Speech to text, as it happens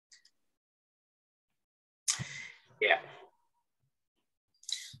Yeah.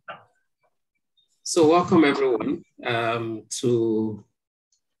 So welcome everyone to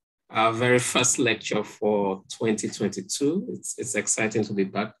our very first lecture for 2022. It's exciting to be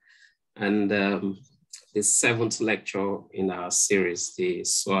back. And the seventh lecture in our series, the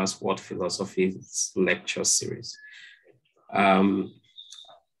SOAS World Philosophy lecture series.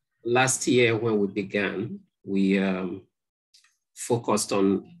 Last year when we began, we focused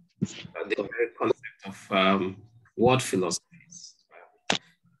on the very concept of world philosophies,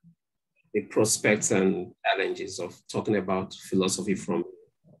 the prospects and challenges of talking about philosophy from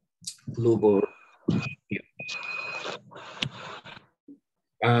global view.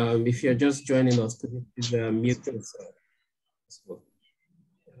 If you're just joining us, could you please mute yourself?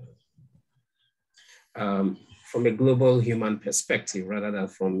 From a global human perspective rather than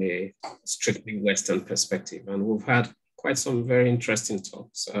from a strictly Western perspective. And we've had quite some very interesting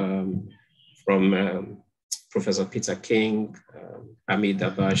talks from Professor Peter King, Hamid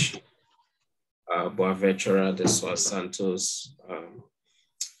Dabashi, Boaventura de Sousa Santos,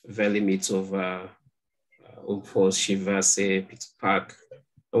 Veli Mitova, Umpos Shivase, Peter Park.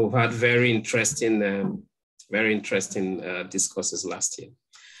 And we've had very interesting discourses last year.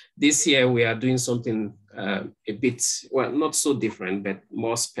 This year, we are doing something a bit, well, not so different, but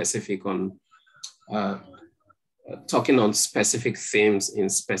more specific on talking on specific themes in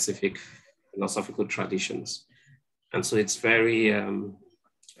specific philosophical traditions. And so it's very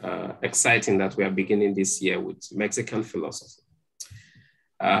exciting that we are beginning this year with Mexican philosophy.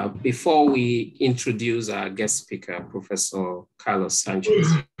 Before we introduce our guest speaker, Professor Carlos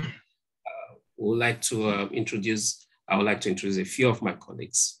Sánchez, I would like to introduce a few of my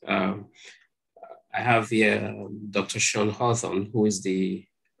colleagues. I have here Dr. Sean Hawthorne, who is the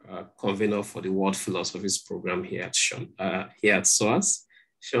convener for the World Philosophies program here at SOAS.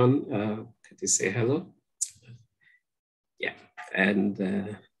 Sean, could you say hello? Yeah, and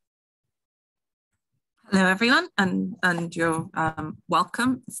hello everyone, and you're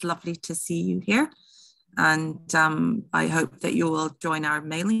welcome. It's lovely to see you here. And I hope that you will join our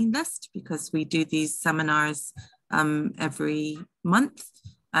mailing list because we do these seminars every month.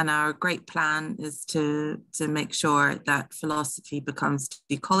 And our great plan is to make sure that philosophy becomes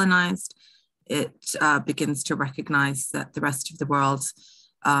decolonized. It begins to recognize that the rest of the world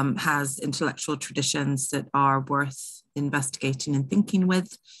has intellectual traditions that are worth investigating and thinking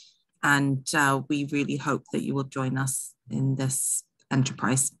with. And we really hope that you will join us in this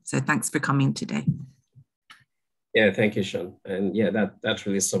enterprise. So thanks for coming today. Yeah, thank you, Sean. And yeah, that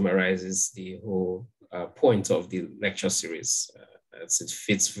really summarizes the whole point of the lecture series. It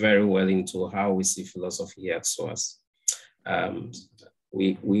fits very well into how we see philosophy here at SOAS.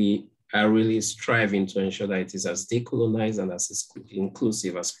 We are really striving to ensure that it is as decolonized and as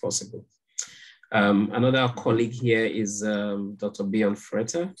inclusive as possible. Another colleague here is Dr. Bjorn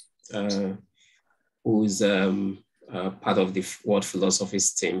Fretter, who is part of the World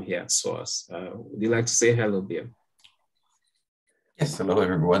Philosophies team here at SOAS. Would you like to say hello, Bjorn? Yes, hello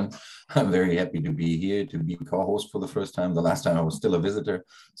everyone. I'm very happy to be here, to be co-host for the first time. The last time I was still a visitor,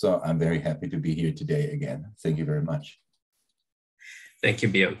 so I'm very happy to be here today again. Thank you very much. Thank you,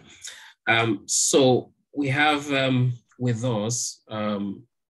 Bjorn. So we have with us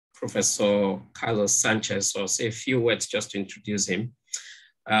Professor Carlos Sánchez. So I'll say a few words just to introduce him.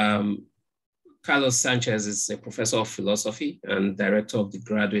 Carlos Sánchez is a professor of philosophy and director of the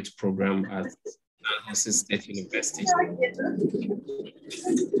graduate program at Sánchez State University.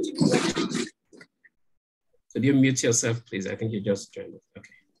 Could you mute yourself, please? I think you just joined us.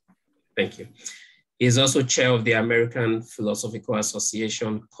 Okay, thank you. He is also chair of the American Philosophical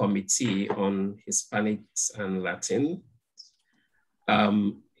Association Committee on Hispanics and Latin.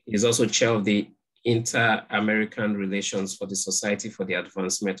 He is also chair of the Inter-American Relations for the Society for the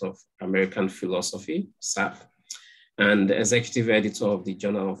Advancement of American Philosophy, SAP, and executive editor of the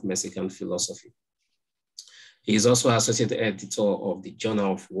Journal of Mexican Philosophy. He is also associate editor of the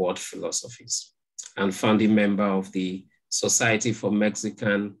Journal of World Philosophies and founding member of the Society for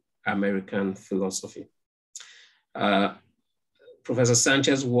Mexican American Philosophy. Professor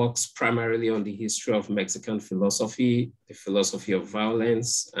Sánchez works primarily on the history of Mexican philosophy, the philosophy of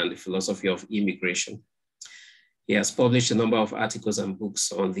violence, and the philosophy of immigration. He has published a number of articles and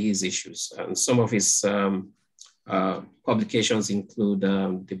books on these issues, and some of his publications include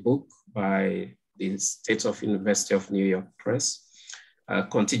the book by the State of University of New York Press,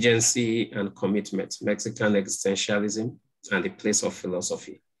 Contingency and Commitment, Mexican Existentialism and the Place of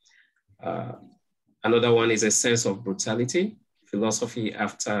Philosophy. Another one is A Sense of Brutality, Philosophy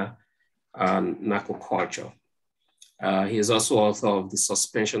After Narco-Culture. He is also author of The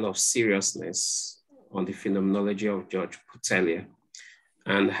Suspension of Seriousness, on the Phenomenology of George Putelia,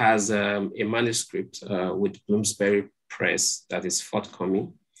 and has a manuscript with Bloomsbury Press that is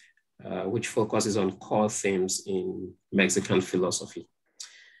forthcoming, which focuses on core themes in Mexican philosophy.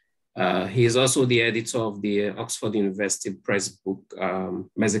 He is also the editor of the Oxford University Press book,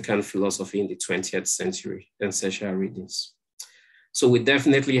 Mexican Philosophy in the 20th Century, Essential Readings. So we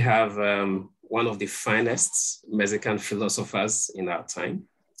definitely have one of the finest Mexican philosophers in our time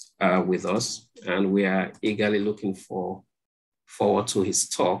with us, and we are eagerly looking forward to his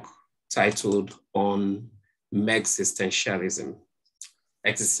talk titled on Mexistentialism.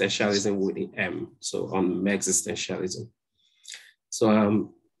 Existentialism with the M, so on Mexistentialism.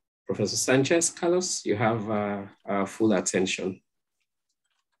 So Professor Sanchez, Carlos, you have our full attention.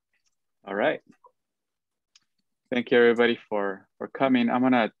 All right. Thank you everybody for coming. I'm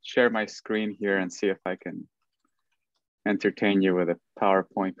gonna share my screen here and see if I can entertain you with a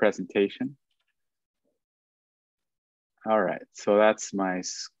PowerPoint presentation. All right, so that's my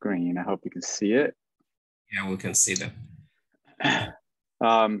screen. I hope you can see it. Yeah, we can see that.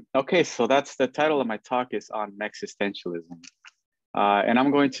 Okay, so that's the title of my talk is on Mexistentialism. And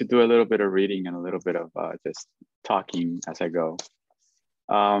I'm going to do a little bit of reading and a little bit of just talking as I go.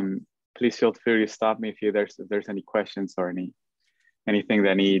 Please feel free to stop me if there's any questions or anything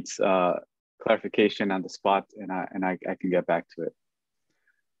that needs clarification on the spot, and I can get back to it.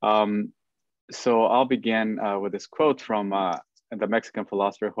 So I'll begin with this quote from the Mexican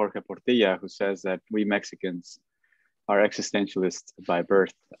philosopher Jorge Portilla, who says that we Mexicans are existentialists by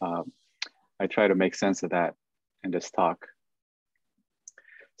birth. I try to make sense of that in this talk.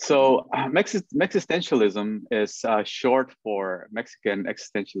 So Mexistentialism is short for Mexican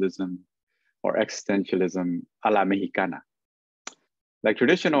existentialism or existentialism a la Mexicana. Like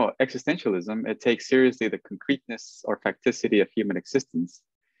traditional existentialism, it takes seriously the concreteness or facticity of human existence,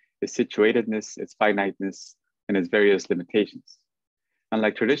 its situatedness, its finiteness, and its various limitations.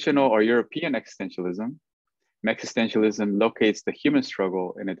 Unlike traditional or European existentialism, Mexistentialism locates the human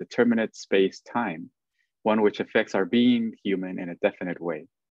struggle in a determinate space-time, one which affects our being human in a definite way,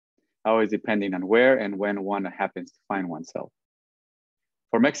 always depending on where and when one happens to find oneself.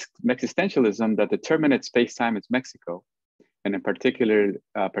 For Mexistentialism, the determinate space-time is Mexico, and in particularly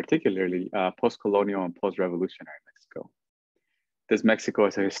post-colonial and post-revolutionary Mexico. This Mexico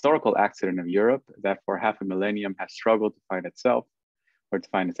is a historical accident of Europe that for half a millennium has struggled to find itself or to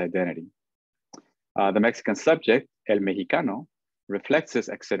find its identity. The Mexican subject, El Mexicano, reflects this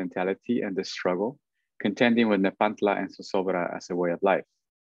accidentality and this struggle, contending with Nepantla and Zozobra as a way of life,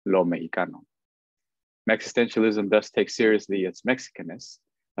 Lo Mexicano. Mexistentialism thus takes seriously its Mexicanness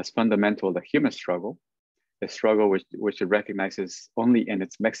as fundamental to the human struggle, a struggle which it recognizes only in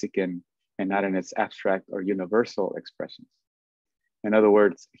its Mexican and not in its abstract or universal expressions. In other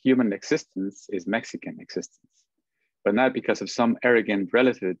words, human existence is Mexican existence, but not because of some arrogant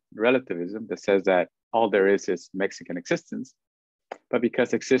relativism that says that all there is Mexican existence, but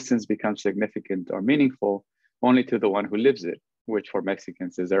because existence becomes significant or meaningful only to the one who lives it, which for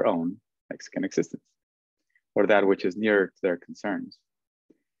Mexicans is their own Mexican existence, or that which is nearer to their concerns.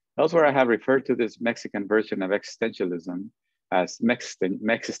 Elsewhere, I have referred to this Mexican version of existentialism as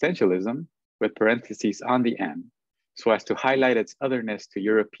Mexistentialism with parentheses on the end, so as to highlight its otherness to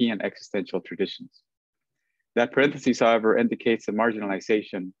European existential traditions. That parenthesis, however, indicates the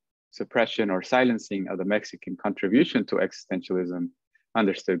marginalization, suppression, or silencing of the Mexican contribution to existentialism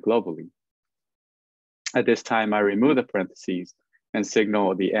understood globally. At this time, I remove the parentheses and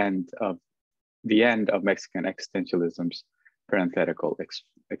signal the end of Mexican existentialism's parenthetical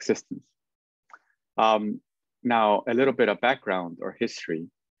existence. Now, a little bit of background or history.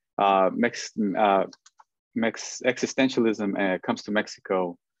 Existentialism comes to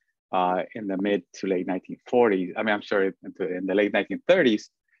Mexico in the mid to late 1940s. In the late 1930s,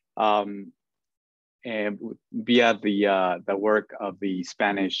 and via the work of the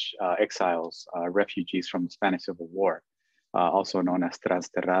Spanish exiles, refugees from the Spanish Civil War, also known as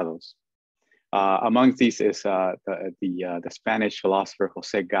transterrados. Among these is the Spanish philosopher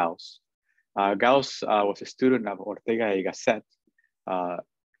José Gauss. Gauss was a student of Ortega y Gasset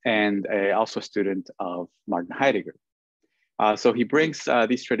and also a student of Martin Heidegger. So he brings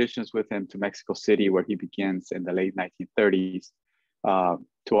these traditions with him to Mexico City, where he begins in the late 1930s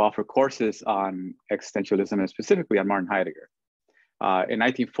to offer courses on existentialism and specifically on Martin Heidegger. In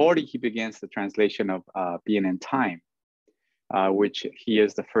 1940, he begins the translation of Being in Time, which he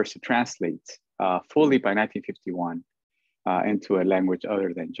is the first to translate fully by 1951 into a language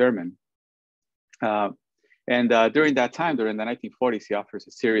other than German. And during that time, during the 1940s, he offers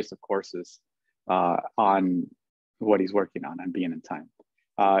a series of courses on what he's working on Being in Time.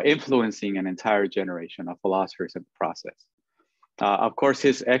 influencing an entire generation of philosophers in the process. Of course,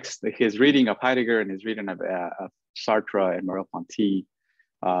 his reading of Heidegger and his reading of Sartre and Merleau-Ponty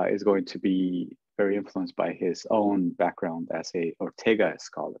is going to be very influenced by his own background as a Ortega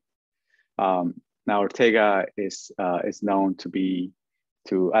scholar. Now, Ortega is known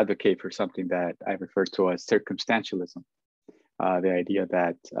to advocate for something that I refer to as circumstantialism. The idea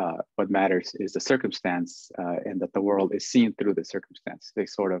that what matters is the circumstance and that the world is seen through the circumstance, a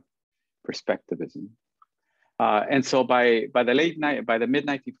sort of perspectivism. And so by the mid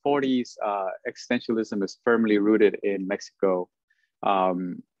 1940s, existentialism is firmly rooted in Mexico,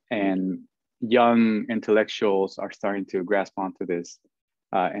 and young intellectuals are starting to grasp onto this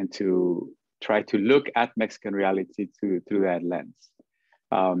and to try to look at Mexican reality through that lens,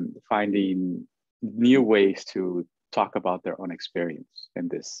 finding new ways to talk about their own experience in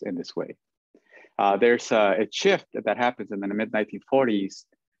this way. There's a shift that happens in the mid 1940s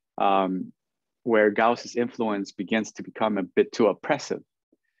where Gauss's influence begins to become a bit too oppressive,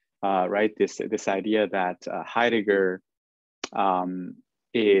 right? This idea that Heidegger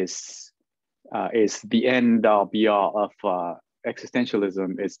is the end all be all of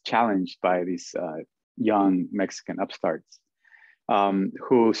existentialism is challenged by these young Mexican upstarts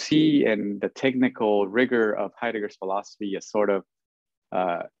who see in the technical rigor of Heidegger's philosophy a sort of,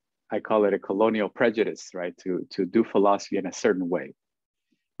 I call it a colonial prejudice, right? To do philosophy in a certain way.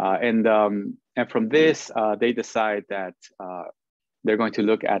 And from this, they decide that they're going to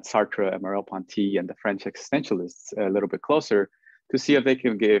look at Sartre and Merleau-Ponty and the French existentialists a little bit closer to see if they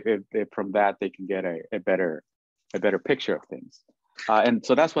can if from that they can get a better picture of things. And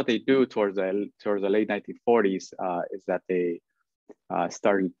so that's what they do towards the late 1940s, is that they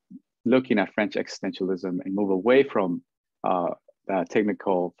started looking at French existentialism and move away from the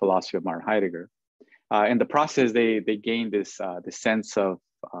technical philosophy of Martin Heidegger. In the process, they gained this sense of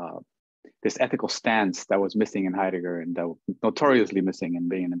this ethical stance that was missing in Heidegger and that was notoriously missing in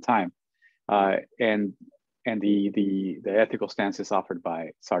Being and Time, and the ethical stances offered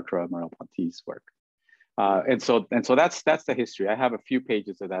by Sartre and Merleau-Ponty's work. And so that's the history. I have a few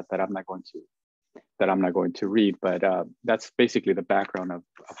pages of that I'm not going to read, but that's basically the background of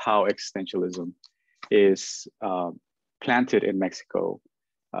how existentialism is planted in Mexico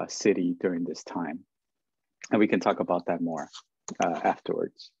City during this time. And we can talk about that more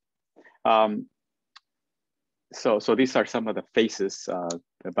afterwards. So these are some of the faces,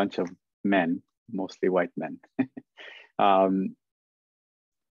 a bunch of men, mostly white men.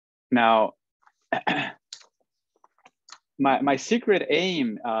 Now, my secret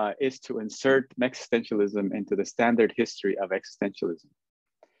aim is to insert Mexistentialism into the standard history of existentialism,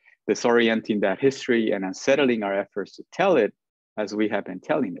 disorienting that history and unsettling our efforts to tell it as we have been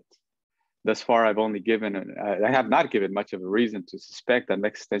telling it. Thus far, I have not given much of a reason to suspect that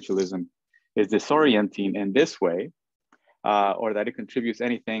Mexistentialism is disorienting in this way, or that it contributes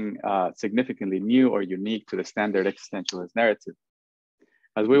anything significantly new or unique to the standard existentialist narrative.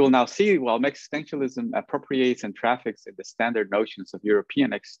 As we will now see, while Mexistentialism appropriates and traffics in the standard notions of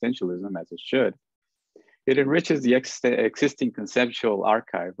European existentialism, as it should, it enriches the existing conceptual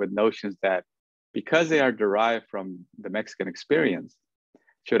archive with notions that, because they are derived from the Mexican experience,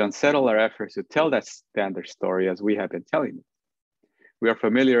 should unsettle our efforts to tell that standard story as we have been telling it. We are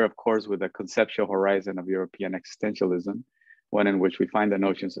familiar, of course, with the conceptual horizon of European existentialism, one in which we find the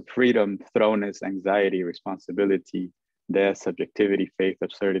notions of freedom, thrownness, anxiety, responsibility, death, subjectivity, faith,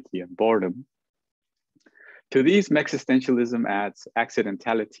 absurdity, and boredom. To these, Mexistentialism adds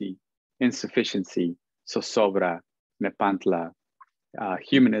accidentality, insufficiency, zozobra, nepantla,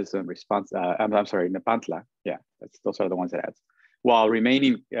 humanism, nepantla, yeah, those are the ones it adds, while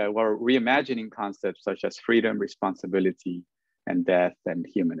reimagining concepts such as freedom, responsibility, and death, and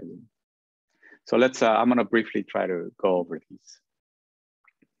humanism. So I'm gonna briefly try to go over these.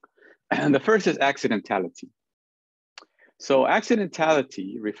 And the first is accidentality. So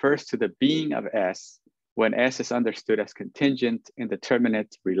accidentality refers to the being of S when S is understood as contingent,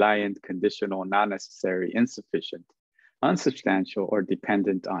 indeterminate, reliant, conditional, non-necessary, insufficient, unsubstantial, or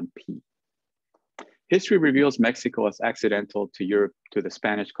dependent on P. History reveals Mexico as accidental to Europe, to the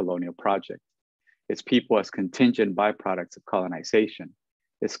Spanish colonial project, its people as contingent byproducts of colonization,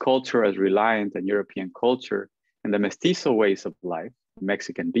 its culture as reliant on European culture, and the mestizo ways of life,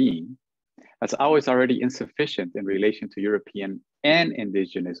 Mexican being, as always already insufficient in relation to European and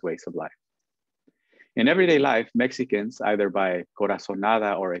indigenous ways of life. In everyday life, Mexicans, either by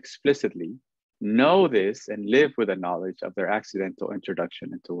corazonada or explicitly, know this and live with the knowledge of their accidental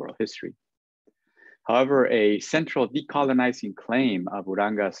introduction into world history. However, a central decolonizing claim of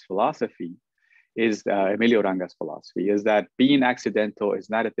Uranga's philosophy is Emilio Uranga's philosophy, is that being accidental is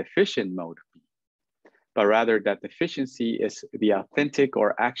not a deficient mode of being, but rather that deficiency is the authentic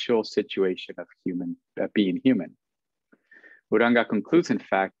or actual situation of being human. Uranga concludes, in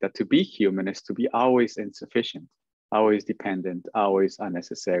fact, that to be human is to be always insufficient, always dependent, always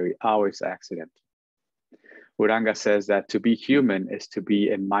unnecessary, always accidental. Uranga says that to be human is to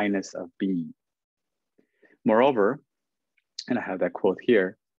be a minus of being. Moreover, and I have that quote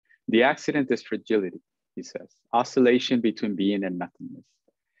here, the accident is fragility, he says, oscillation between being and nothingness.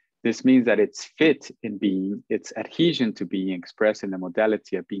 This means that its fit in being, its adhesion to being expressed in the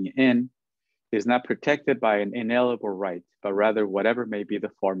modality of being in, is not protected by an inalienable right, but rather whatever may be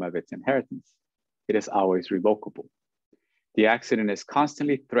the form of its inheritance. It is always revocable. The accident is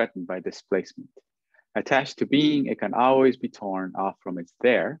constantly threatened by displacement. Attached to being, it can always be torn off from its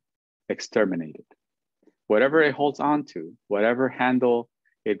there, exterminated. Whatever it holds on to, whatever handle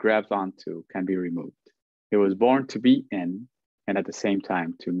it grabs onto can be removed. It was born to be in, and at the same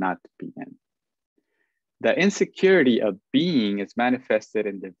time to not be in. The insecurity of being is manifested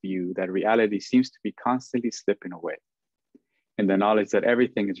in the view that reality seems to be constantly slipping away, in the knowledge that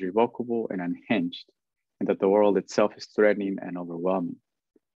everything is revocable and unhinged, and that the world itself is threatening and overwhelming.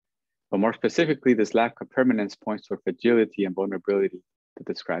 But more specifically, this lack of permanence points to a fragility and vulnerability that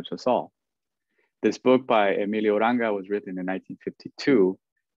describes us all. This book by Emilio Uranga was written in 1952,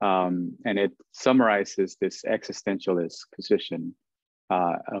 and it summarizes this existentialist position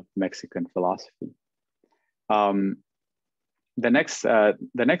of Mexican philosophy. The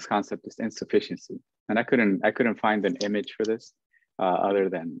next concept is insufficiency, and I couldn't find an image for this other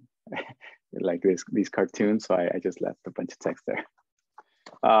than like these cartoons, so I just left a bunch of text there.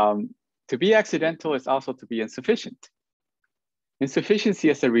 To be accidental is also to be insufficient. Insufficiency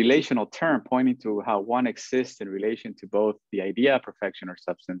is a relational term pointing to how one exists in relation to both the idea of perfection or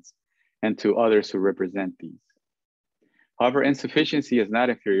substance and to others who represent these. However, insufficiency is not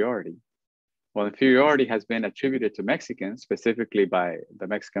inferiority. While inferiority has been attributed to Mexicans, specifically by the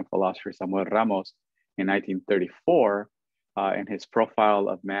Mexican philosopher Samuel Ramos in 1934 in his Profile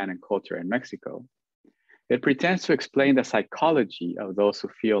of Man and Culture in Mexico, it pretends to explain the psychology of those who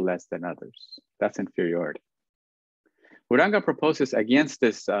feel less than others. That's inferiority. Uranga proposes against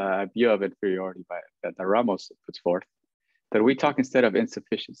this view of inferiority that Ramos puts forth, that we talk instead of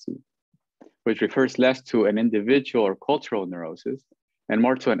insufficiency, which refers less to an individual or cultural neurosis and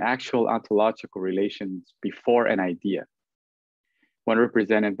more to an actual ontological relations before an idea, one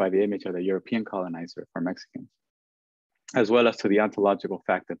represented by the image of the European colonizer for Mexicans, as well as to the ontological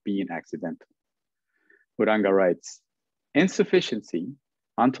fact of being accidental. Uranga writes, insufficiency,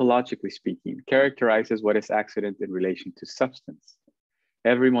 ontologically speaking, characterizes what is accident in relation to substance.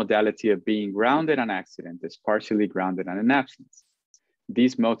 Every modality of being grounded on accident is partially grounded on an absence.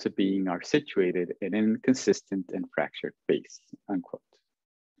 These modes of being are situated in an inconsistent and fractured base, unquote.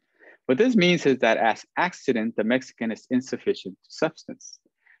 What this means is that as accident, the Mexican is insufficient to substance.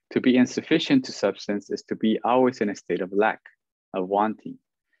 To be insufficient to substance is to be always in a state of lack, of wanting.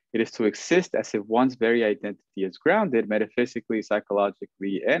 It is to exist as if one's very identity is grounded metaphysically,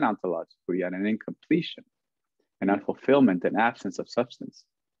 psychologically, and ontologically on an incompletion, an unfulfillment, an absence of substance.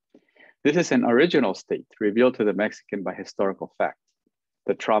 This is an original state revealed to the Mexican by historical fact.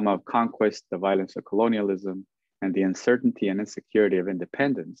 The trauma of conquest, the violence of colonialism, and the uncertainty and insecurity of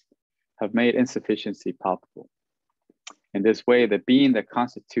independence have made insufficiency palpable. In this way, the being that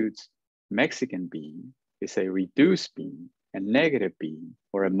constitutes Mexican being is a reduced being, a negative being,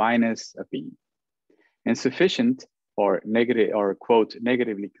 or a minus of being. Insufficient or negative, or quote,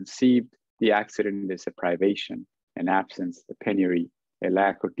 negatively conceived, the accident is a privation, an absence, a penury, a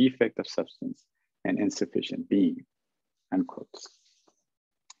lack or defect of substance, an insufficient being, unquote.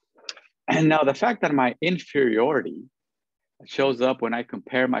 And now the fact that my inferiority shows up when I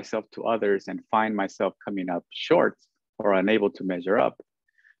compare myself to others and find myself coming up short or unable to measure up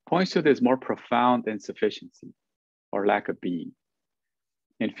points to this more profound insufficiency or lack of being.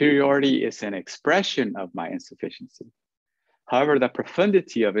 Inferiority is an expression of my insufficiency. However, the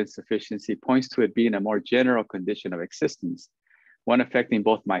profundity of insufficiency points to it being a more general condition of existence, one affecting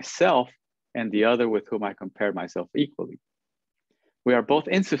both myself and the other with whom I compare myself equally. We are both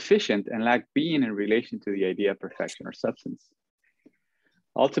insufficient and lack being in relation to the idea of perfection or substance.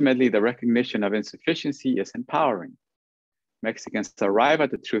 Ultimately, the recognition of insufficiency is empowering. Mexicans arrive at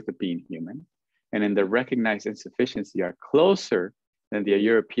the truth of being human, and in the recognized insufficiency are closer than the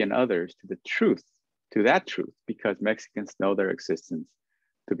European others to the truth, to that truth, because Mexicans know their existence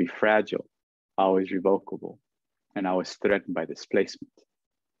to be fragile, always revocable, and always threatened by displacement.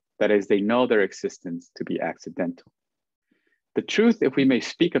 That is, they know their existence to be accidental. The truth, if we may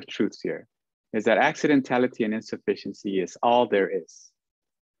speak of truths here, is that accidentality and insufficiency is all there is.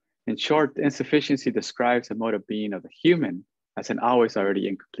 In short, insufficiency describes a mode of being of the human as an always already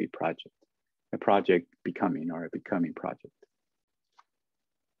incomplete project, a project becoming or a becoming project.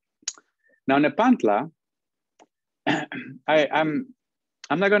 Now, Nepantla, I'm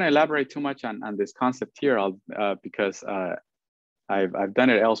not going to elaborate too much on this concept here, because I've done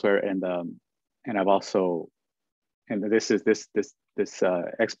it elsewhere, and I've also, and this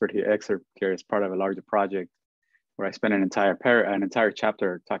excerpt here is part of a larger project where I spent an entire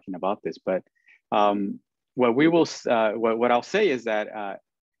chapter talking about this. But what I'll say is that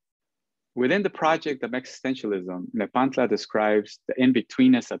within the project of existentialism, Nepantla describes the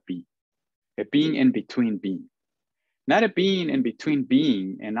in-betweenness of being, a being in between being, not a being in between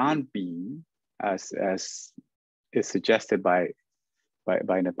being and non-being, as is suggested by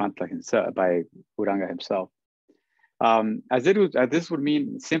Nepantla himself, by Uranga himself. As this would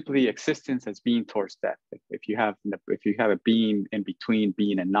mean simply existence as being towards death. If you have a being in between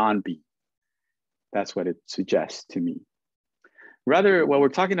being and non-being, that's what it suggests to me. Rather, what we're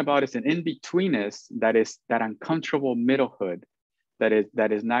talking about is an in-betweenness, that is that uncomfortable middlehood, that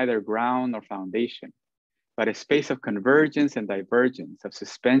is neither ground nor foundation, but a space of convergence and divergence, of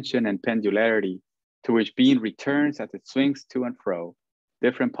suspension and pendularity, to which being returns as it swings to and fro,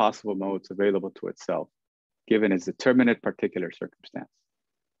 different possible modes available to itself, given its determinate particular circumstance.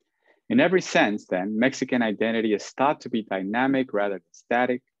 In every sense, then, Mexican identity is thought to be dynamic rather than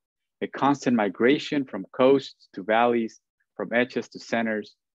static, a constant migration from coasts to valleys, from edges to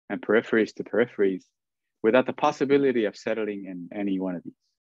centers, and peripheries to peripheries, without the possibility of settling in any one of these.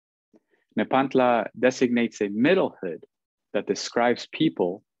 Nepantla designates a middlehood that describes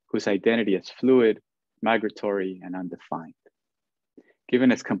people whose identity is fluid, migratory, and undefined.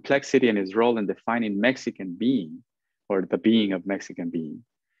 Given its complexity and its role in defining Mexican being, or the being of Mexican being,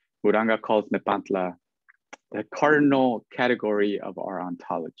 Uranga calls Nepantla the cardinal category of our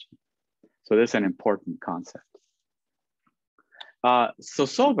ontology. So this is an important concept.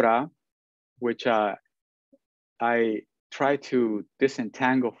 Zozobra, which I try to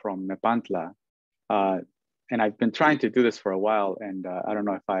disentangle from Nepantla, and I've been trying to do this for a while, and I don't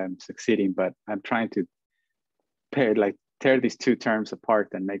know if I am succeeding, but I'm trying to tear these two terms apart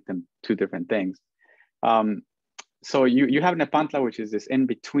and make them two different things. So you have Nepantla, which is this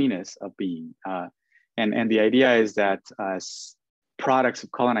in-betweenness of being. And the idea is that as products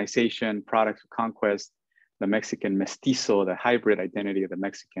of colonization, products of conquest, the Mexican mestizo, the hybrid identity of the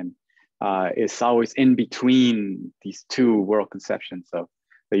Mexican, is always in between these two world conceptions of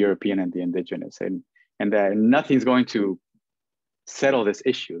the European and the indigenous. And that nothing's going to settle this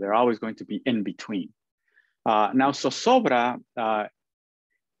issue. They're always going to be in between. Now, Zozobra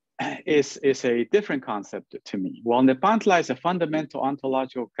is a different concept to me. While Nepantla is a fundamental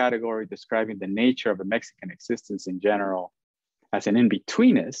ontological category describing the nature of a Mexican existence in general as an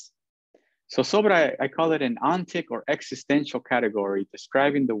in-betweenness, Zozobra, I call it an ontic or existential category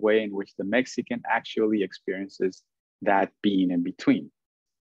describing the way in which the Mexican actually experiences that being in between.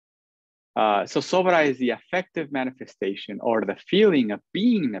 Zozobra is the affective manifestation or the feeling of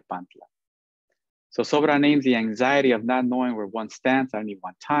being Nepantla. Zozobra names the anxiety of not knowing where one stands at any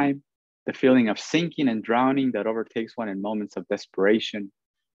one time, the feeling of sinking and drowning that overtakes one in moments of desperation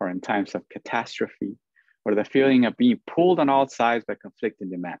or in times of catastrophe, or the feeling of being pulled on all sides by conflicting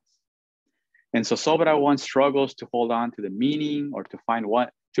demands. In Zozobra, one struggles to hold on to the meaning or to find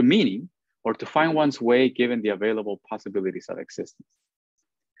one's way given the available possibilities of existence.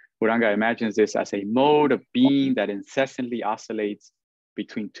 Uranga imagines this as a mode of being that incessantly oscillates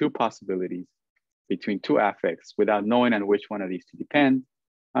between two possibilities, between two affects, without knowing on which one of these to depend,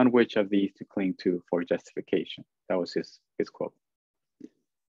 on which of these to cling to for justification. That was his quote.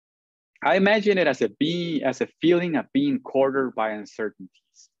 I imagine it as a feeling of being quartered by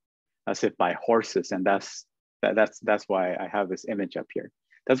uncertainties, as if by horses, and that's why I have this image up here.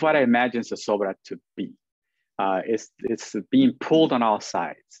 That's what I imagine Zozobra to be. It's being pulled on all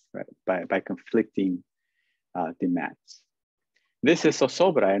sides, right, by conflicting demands. This is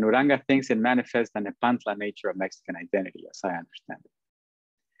Zozobra, and Uranga thinks it manifests the Nepantla nature of Mexican identity, as I understand it.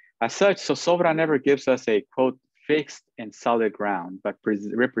 As such, Zozobra never gives us a, quote, fixed and solid ground, but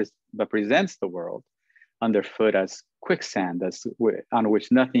presents the world underfoot as quicksand, on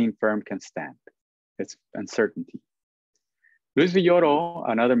which nothing firm can stand. It's uncertainty. Luis Villoro,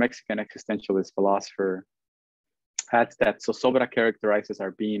 another Mexican existentialist philosopher, adds that Zozobra characterizes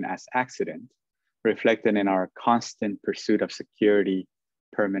our being as accident, reflected in our constant pursuit of security,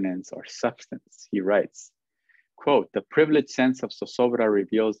 permanence, or substance. He writes, quote, the privileged sense of Zozobra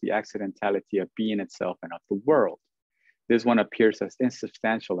reveals the accidentality of being itself and of the world. This one appears as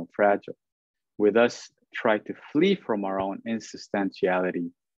insubstantial and fragile, we thus try to flee from our own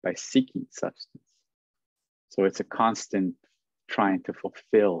insubstantiality by seeking substance. So it's a constant trying to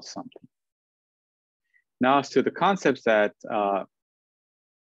fulfill something. Now, as to the concepts that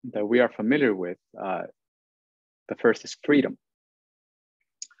we are familiar with, the first is freedom.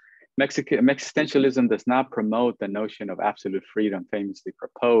 Mexistentialism does not promote the notion of absolute freedom famously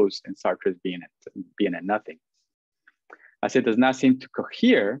proposed in Sartre's Being and Nothing, as it does not seem to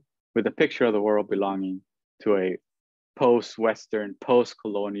cohere with the picture of the world belonging to a post-Western,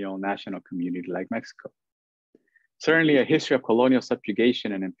 post-colonial national community like Mexico. Certainly, a history of colonial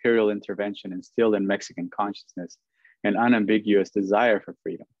subjugation and imperial intervention instilled in Mexican consciousness an unambiguous desire for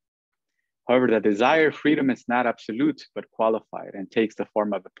freedom. However, the desire for freedom is not absolute, but qualified and takes the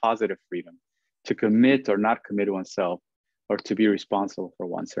form of a positive freedom to commit or not commit oneself or to be responsible for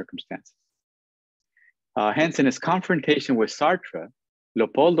one's circumstances. Hence, in his confrontation with Sartre,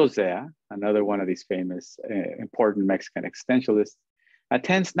 Leopoldo Zea, another one of these famous, important Mexican existentialists,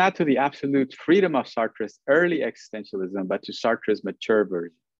 attends not to the absolute freedom of Sartre's early existentialism, but to Sartre's mature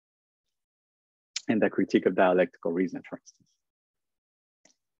version in the Critique of Dialectical Reason, for instance.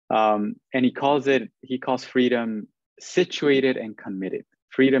 And he calls freedom situated and committed.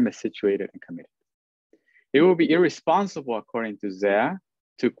 Freedom is situated and committed. It will be irresponsible, according to Zea,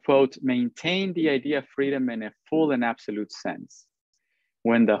 to, quote, maintain the idea of freedom in a full and absolute sense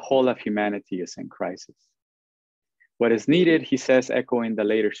when the whole of humanity is in crisis. What is needed, he says, echoing the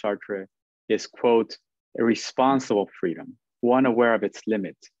later Sartre, is, quote, a responsible freedom, one aware of its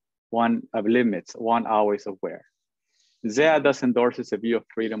limits, one always aware. Zea thus endorses a view of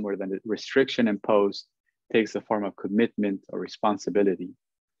freedom where the restriction imposed takes the form of commitment or responsibility.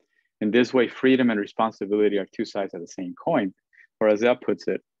 In this way, freedom and responsibility are two sides of the same coin, or as Zea puts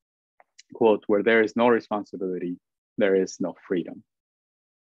it, quote, where there is no responsibility, there is no freedom.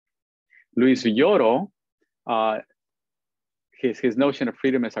 Luis Villoro, his notion of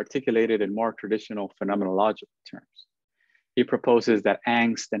freedom is articulated in more traditional phenomenological terms. He proposes that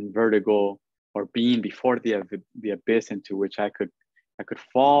angst and vertigo, or being before the abyss into which I could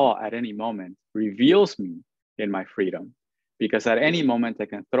fall at any moment, reveals me in my freedom, because at any moment I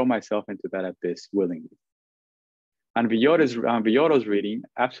can throw myself into that abyss willingly. On Villoro's reading,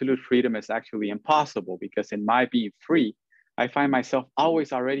 absolute freedom is actually impossible, because in my being free, I find myself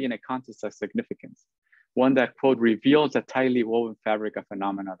always already in a context of significance, one that, quote, reveals a tightly woven fabric of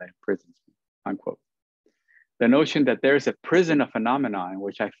phenomena that imprisons me, unquote. The notion that there is a prison of phenomena in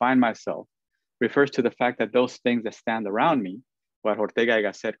which I find myself refers to the fact that those things that stand around me, what Ortega y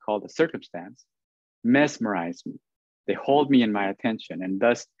Gasset called a circumstance, mesmerize me. They hold me in my attention and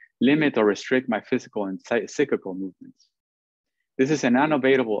thus limit or restrict my physical and psychical movements. This is an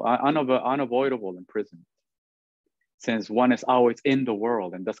unavoidable imprisonment, since one is always in the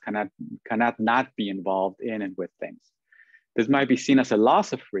world and thus cannot not be involved in and with things. This might be seen as a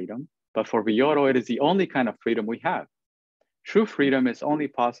loss of freedom, but for Villoro, it is the only kind of freedom we have. True freedom is only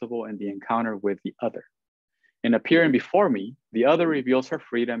possible in the encounter with the other. In appearing before me, the other reveals her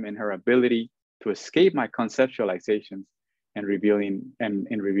freedom in her ability to escape my conceptualizations and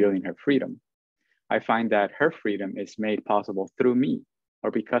in revealing her freedom. I find that her freedom is made possible through me, or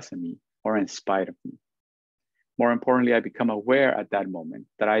because of me, or in spite of me. More importantly, I become aware at that moment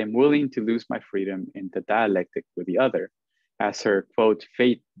that I am willing to lose my freedom in the dialectic with the other, as her, quote,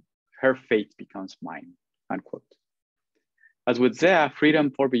 her fate becomes mine, unquote. As with Zea,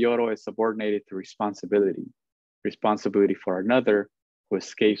 freedom for Villoro is subordinated to responsibility for another who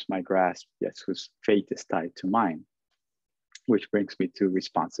escapes my grasp, yet whose fate is tied to mine, which brings me to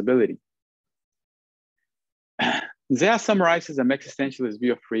responsibility. Zea summarizes a Mexistentialist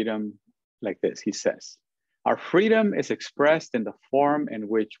view of freedom like this. He says, our freedom is expressed in the form in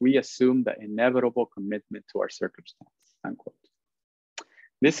which we assume the inevitable commitment to our circumstance, unquote.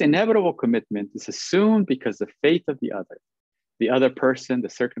 This inevitable commitment is assumed because the fate of the other person, the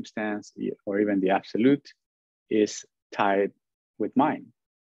circumstance, or even the absolute, is tied with mine.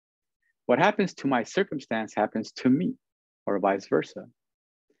 What happens to my circumstance happens to me, or vice versa.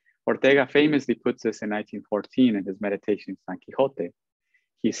 Ortega famously puts this in 1914 in his Meditations on Quixote.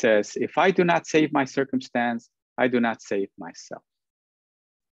 He says, if I do not save my circumstance, I do not save myself.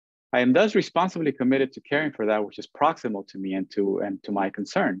 I am thus responsibly committed to caring for that which is proximal to me and to my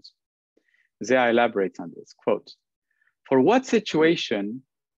concerns. Zea elaborates on this, quote, for what situation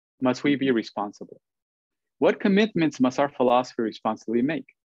must we be responsible? What commitments must our philosophy responsibly make?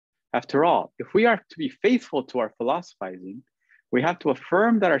 After all, if we are to be faithful to our philosophizing, we have to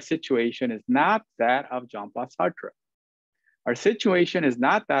affirm that our situation is not that of Jean-Paul Sartre. Our situation is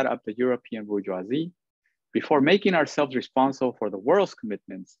not that of the European bourgeoisie. Before making ourselves responsible for the world's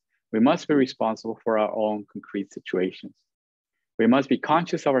commitments, We must be responsible for our own concrete situations. We must be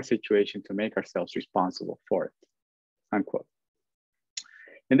conscious of our situation to make ourselves responsible for it, unquote.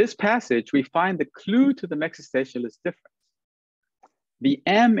 In this passage, we find the clue to the Mexistentialist difference. The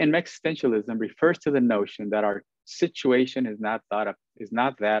M in Mexistentialism refers to the notion that our situation is not that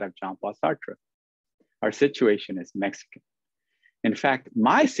of Jean-Paul Sartre. Our situation is Mexican. In fact,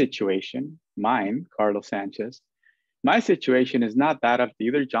 my situation, mine, Carlos Sánchez, my situation is not that of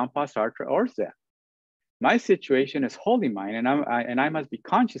either Jean-Paul Sartre or Zé. My situation is wholly mine, and I must be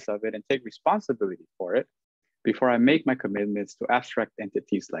conscious of it and take responsibility for it before I make my commitments to abstract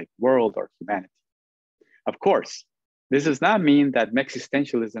entities like world or humanity. Of course, this does not mean that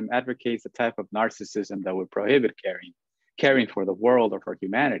Mexistentialism advocates a type of narcissism that would prohibit caring for the world or for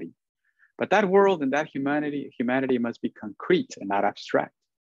humanity. But that world and that humanity must be concrete and not abstract.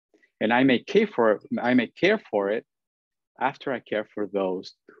 And I may care for it after I care for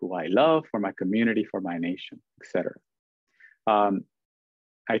those who I love, for my community, for my nation, etc.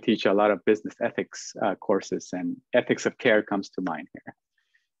 I teach a lot of business ethics courses, and ethics of care comes to mind here.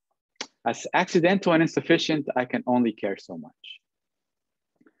 As accidental and insufficient, I can only care so much.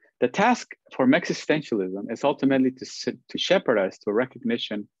 The task for Mexistentialism is ultimately to shepherd us to a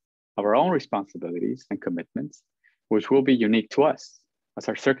recognition of our own responsibilities and commitments, which will be unique to us, as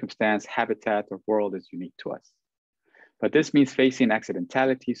our circumstance, habitat, or world is unique to us. But this means facing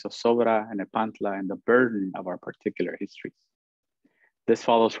accidentality, zozobra, and nepantla, and the burden of our particular histories. This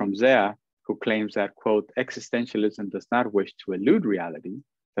follows from Zé, who claims that, quote, existentialism does not wish to elude reality,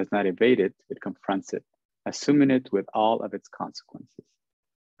 does not evade it, it confronts it, assuming it with all of its consequences,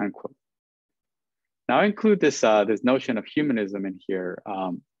 unquote. Now I include this notion of humanism in here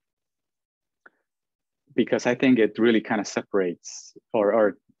because I think it really kind of separates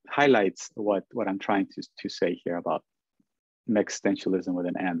or highlights what I'm trying to say here about Mexistentialism with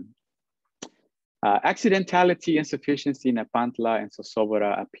an M. Accidentality, insufficiency, nepantla, and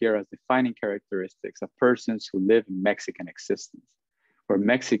zozobra appear as defining characteristics of persons who live in Mexican existence, where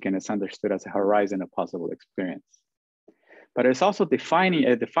Mexican is understood as a horizon of possible experience. But it's also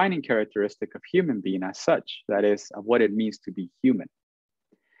a defining characteristic of human being as such, that is, of what it means to be human.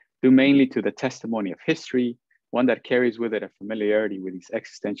 Due mainly to the testimony of history, one that carries with it a familiarity with these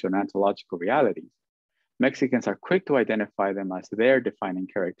existential and ontological realities, Mexicans are quick to identify them as their defining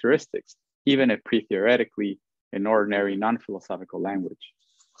characteristics, even if pre-theoretically in ordinary non-philosophical language.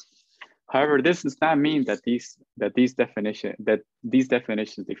 However, this does not mean that these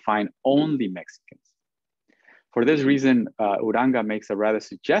definitions define only Mexicans. For this reason, Uranga makes a rather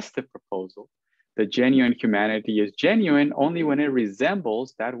suggestive proposal that genuine humanity is genuine only when it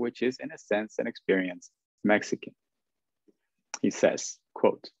resembles that which is, in a sense and experience, Mexican. He says,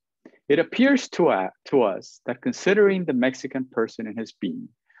 quote, "It appears to us that considering the Mexican person in his being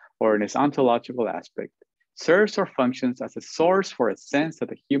or in his ontological aspect serves or functions as a source for a sense of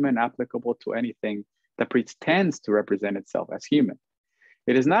the human applicable to anything that pretends to represent itself as human.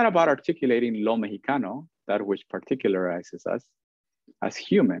 It is not about articulating lo mexicano, that which particularizes us as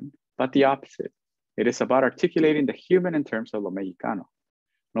human, but the opposite. It is about articulating the human in terms of lo mexicano.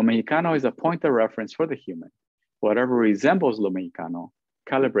 Lo mexicano is a point of reference for the human. Whatever resembles lo mexicano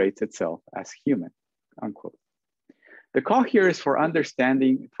calibrates itself as human," unquote. The call here is for an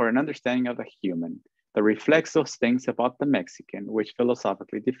understanding of the human that reflects those things about the Mexican which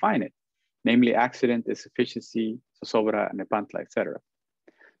philosophically define it, namely accident, insufficiency, zozobra, nepantla, etc.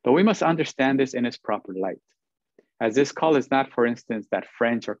 But we must understand this in its proper light, as this call is not, for instance, that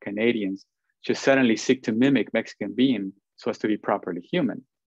French or Canadians should suddenly seek to mimic Mexican being so as to be properly human.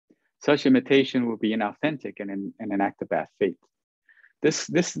 Such imitation will be inauthentic and an act of bad faith.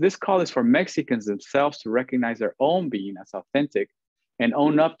 This call is for Mexicans themselves to recognize their own being as authentic and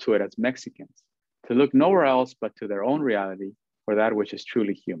own up to it as Mexicans, to look nowhere else but to their own reality for that which is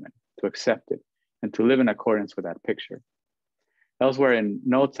truly human, to accept it, and to live in accordance with that picture. Elsewhere in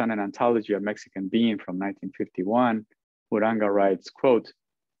Notes on an Ontology of Mexican Being from 1951, Uranga writes, quote,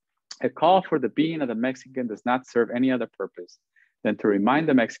 "A call for the being of the Mexican does not serve any other purpose than to remind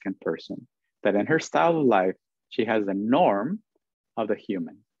the Mexican person that in her style of life, she has the norm of the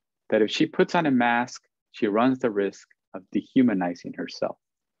human, that if she puts on a mask, she runs the risk of dehumanizing herself."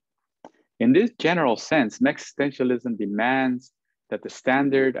 In this general sense, Mexistentialism demands that the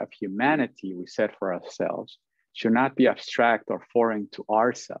standard of humanity we set for ourselves should not be abstract or foreign to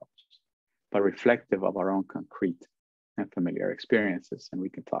ourselves, but reflective of our own concrete and familiar experiences. And we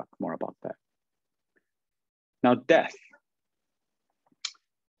can talk more about that. Now, death.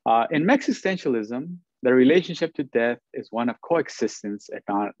 In Mexistentialism, the relationship to death is one of coexistence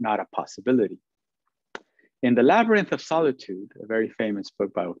and not a possibility. In The Labyrinth of Solitude, a very famous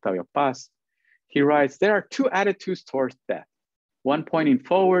book by Octavio Paz, he writes, there are two attitudes towards death. One pointing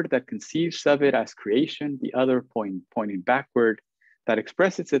forward that conceives of it as creation, the other pointing backward that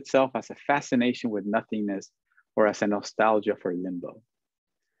expresses itself as a fascination with nothingness or as a nostalgia for limbo.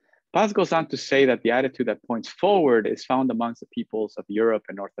 Paz goes on to say that the attitude that points forward is found amongst the peoples of Europe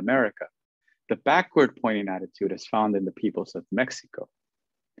and North America. The backward pointing attitude is found in the peoples of Mexico.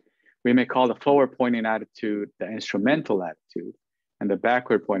 We may call the forward pointing attitude the instrumental attitude, and the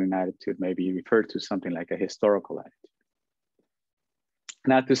backward pointing attitude may be referred to something like a historical attitude.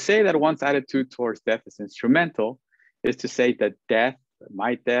 Now, to say that one's attitude towards death is instrumental is to say that death,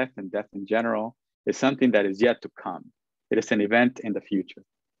 my death and death in general, is something that is yet to come. It is an event in the future,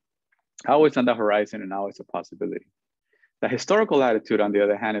 always on the horizon and always a possibility. The historical attitude, on the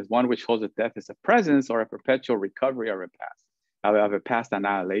other hand, is one which holds that death is a presence or a perpetual recovery of a past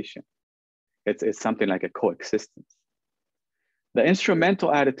annihilation. It's something like a coexistence. The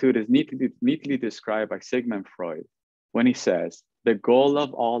instrumental attitude is neatly described by Sigmund Freud when he says, the goal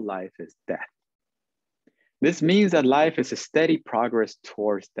of all life is death. This means that life is a steady progress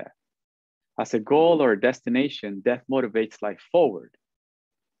towards death. As a goal or a destination, death motivates life forward.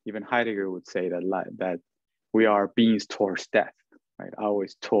 Even Heidegger would say that we are beings towards death, right?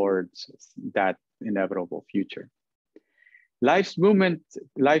 Always towards that inevitable future. Life's movement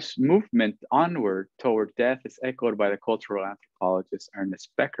onward toward death is echoed by the cultural anthropologist Ernest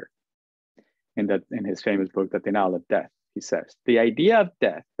Becker in his famous book, The Denial of Death. He says, the idea of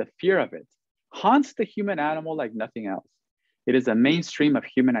death, the fear of it, haunts the human animal like nothing else. It is a mainstream of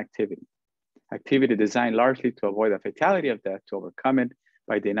human activity designed largely to avoid the fatality of death, to overcome it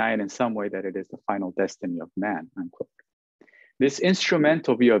by denying in some way that it is the final destiny of man, unquote. This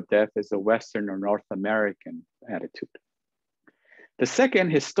instrumental view of death is a Western or North American attitude. The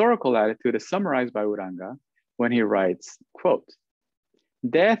second historical attitude is summarized by Uranga when he writes, quote,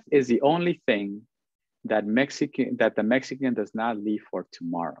 death is the only thing that the Mexican does not leave for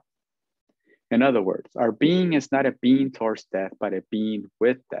tomorrow. In other words, our being is not a being towards death, but a being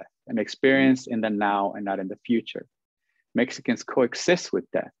with death, an experience in the now and not in the future. Mexicans coexist with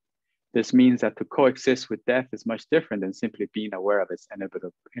death. This means that to coexist with death is much different than simply being aware of its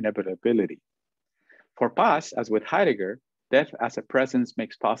inevitability. For Paz, as with Heidegger, death as a presence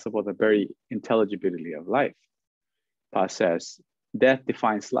makes possible the very intelligibility of life. Paz says, death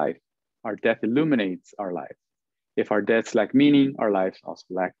defines life. Our death illuminates our life. If our deaths lack meaning, our lives also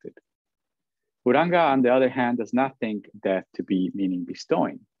lacked it. Uranga, on the other hand, does not think death to be meaning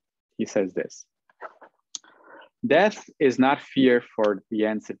bestowing. He says this, death is not fear for the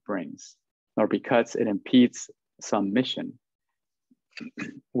ends it brings, nor because it impedes some mission,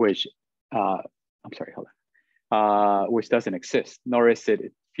 which doesn't exist, nor is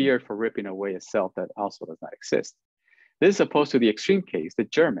it fear for ripping away a self that also does not exist. This is opposed to the extreme case, the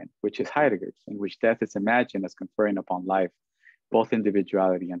German, which is Heidegger's, in which death is imagined as conferring upon life both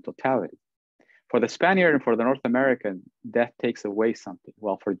individuality and totality. For the Spaniard and for the North American, death takes away something.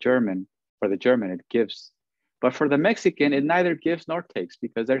 Well, for the German, it gives. But for the Mexican, it neither gives nor takes,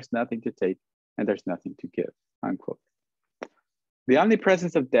 because there's nothing to take and there's nothing to give, unquote. The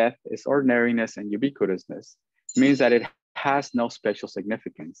omnipresence of death is ordinariness and ubiquitousness, means that it has no special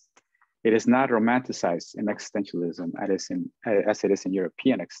significance. It is not romanticized in existentialism as it is in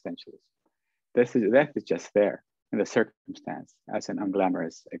European existentialism. Death is just there in the circumstance as an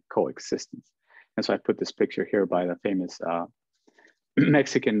unglamorous coexistence. And so I put this picture here by the famous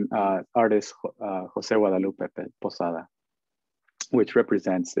Mexican artist, Jose Guadalupe Posada, which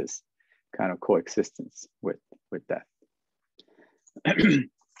represents this kind of coexistence with death.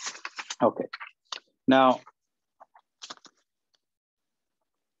 Okay, now,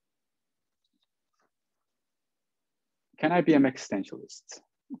 can I be a Mexistentialist?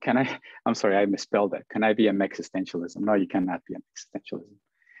 I'm sorry, I misspelled that. Can I be a Mexistentialism? No, you cannot be a Mexistentialism.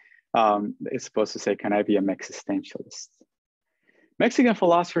 It's supposed to say, can I be a Mexistentialist? Mexican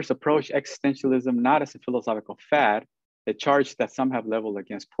philosophers approach existentialism not as a philosophical fad, a charge that some have leveled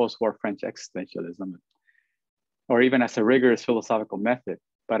against post-war French existentialism, or even as a rigorous philosophical method,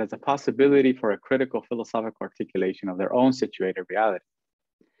 but as a possibility for a critical philosophical articulation of their own situated reality,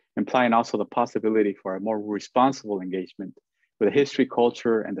 implying also the possibility for a more responsible engagement with the history,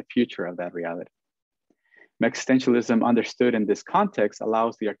 culture, and the future of that reality. Existentialism, understood in this context,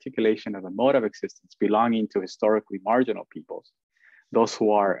 allows the articulation of a mode of existence belonging to historically marginal peoples, those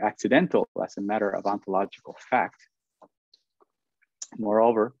who are accidental as a matter of ontological fact.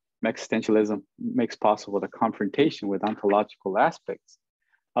 Moreover, existentialism makes possible the confrontation with ontological aspects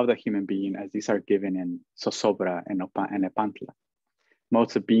of the human being as these are given in Zozobra and Nepantla.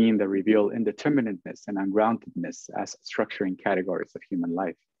 modes of being that reveal indeterminateness and ungroundedness as structuring categories of human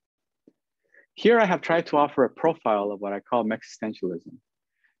life. Here I have tried to offer a profile of what I call Mexistentialism.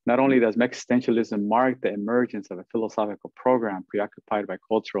 Not only does Mexistentialism mark the emergence of a philosophical program preoccupied by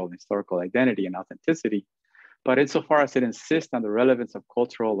cultural and historical identity and authenticity, but insofar as it insists on the relevance of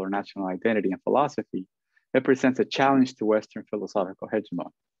cultural or national identity and philosophy, it presents a challenge to Western philosophical hegemony.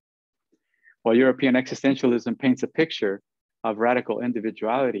 While European existentialism paints a picture of radical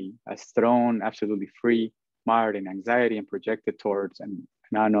individuality as thrown absolutely free, mired in anxiety and projected towards an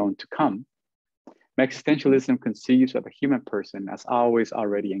unknown to come, Mexistentialism conceives of a human person as always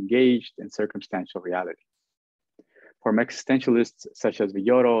already engaged in circumstantial reality. For Mexistentialists such as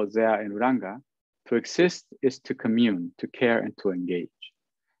Villoro, Zea, and Uranga, to exist is to commune, to care, and to engage.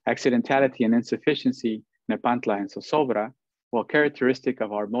 Accidentality and insufficiency, Nepantla and Zozobra, while characteristic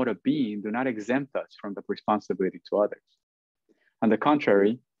of our mode of being, do not exempt us from the responsibility to others. On the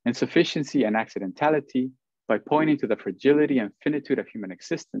contrary, insufficiency and accidentality, by pointing to the fragility and finitude of human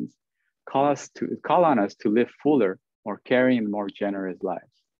existence, call on us to live fuller, more caring, and more generous lives.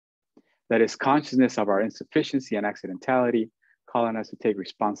 That is, consciousness of our insufficiency and accidentality, call on us to take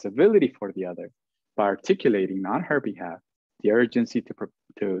responsibility for the other by articulating on her behalf the urgency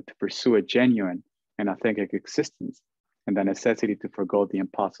to pursue a genuine and authentic existence, and the necessity to forgo the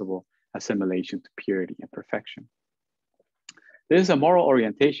impossible assimilation to purity and perfection. This is a moral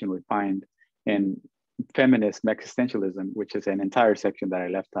orientation we find in feminist Mexistentialism, which is an entire section that I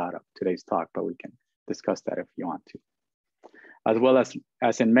left out of today's talk, but we can discuss that if you want to, as well as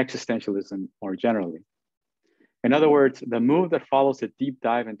in Mexistentialism more generally. In other words, the move that follows a deep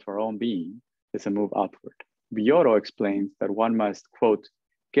dive into our own being is a move outward. Villoro explains that one must, quote,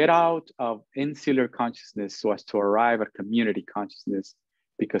 get out of insular consciousness so as to arrive at community consciousness,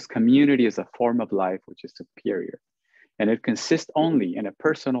 because community is a form of life which is superior, and it consists only in a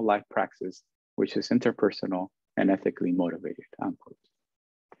personal life praxis which is interpersonal and ethically motivated, unquote.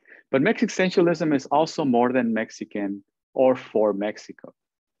 But Mexistentialism is also more than Mexican or for Mexico.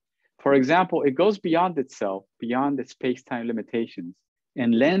 For example, it goes beyond itself, beyond its space-time limitations,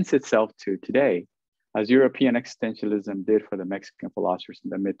 and lends itself to today, as European existentialism did for the Mexican philosophers in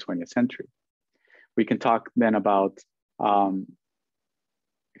the mid-20th century. We can talk then about how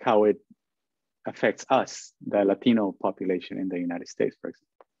it affects us, the Latino population in the United States, for example.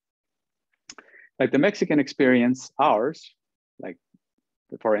 Like the Mexican experience, ours, like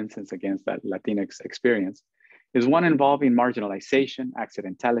for instance, against that Latinx experience, is one involving marginalization,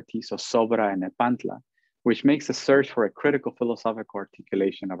 accidentality, zozobra, and nepantla, which makes a search for a critical philosophical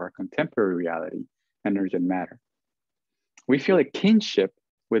articulation of our contemporary reality and urgent matter. We feel a kinship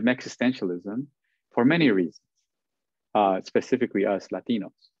with Mexistentialism for many reasons, specifically us Latinos,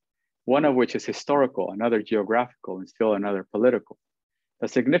 one of which is historical, another geographical, and still another political. The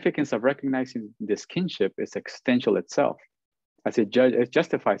significance of recognizing this kinship is existential itself, as it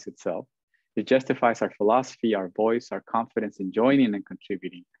justifies itself. It justifies our philosophy, our voice, our confidence in joining and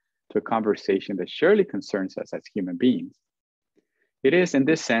contributing to a conversation that surely concerns us as human beings. It is, in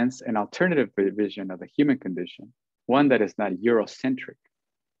this sense, an alternative vision of the human condition, one that is not Eurocentric.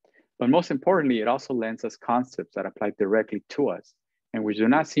 But most importantly, it also lends us concepts that apply directly to us and which do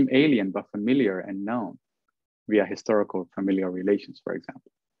not seem alien but familiar and known via historical familial relations, for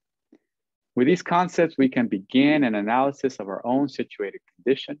example. With these concepts, we can begin an analysis of our own situated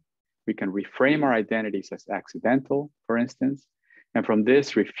condition. We can reframe our identities as accidental, for instance, and from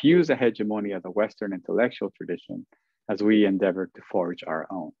this refuse the hegemony of the Western intellectual tradition as we endeavor to forge our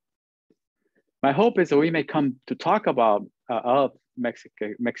own. My hope is that we may come to talk about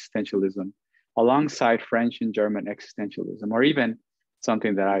Mexistentialism alongside French and German existentialism, or even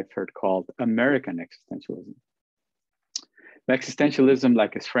something that I've heard called American existentialism. Mexistentialism,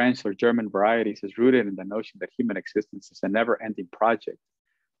 like its French or German varieties, is rooted in the notion that human existence is a never-ending project,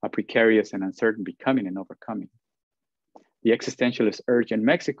 a precarious and uncertain becoming and overcoming. The existentialist urge in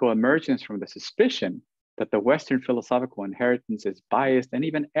Mexico emerges from the suspicion that the Western philosophical inheritance is biased and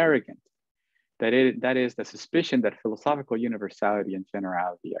even arrogant. That is the suspicion that philosophical universality and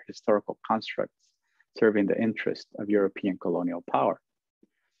generality are historical constructs serving the interest of European colonial power.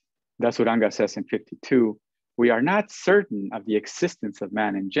 Thus, Uranga says in 52, we are not certain of the existence of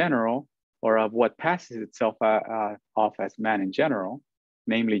man in general, or of what passes itself off as man in general,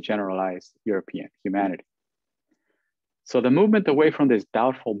 namely generalized European humanity. So the movement away from this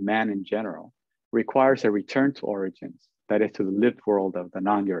doubtful man in general requires a return to origins, that is to the lived world of the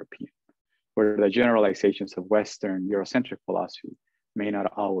non-European, where the generalizations of Western Eurocentric philosophy may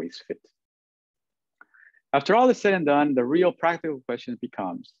not always fit. After all is said and done, the real practical question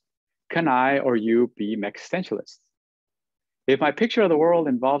becomes, can I or you be Mexistentialists? If my picture of the world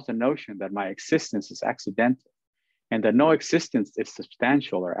involves the notion that my existence is accidental and that no existence is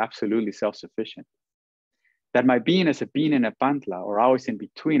substantial or absolutely self-sufficient, that my being is a being in a pantla or always in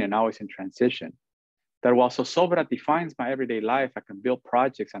between and always in transition, that while zozobra defines my everyday life, I can build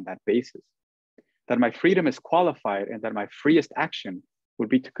projects on that basis, that my freedom is qualified and that my freest action would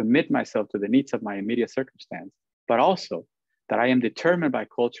be to commit myself to the needs of my immediate circumstance, but also that I am determined by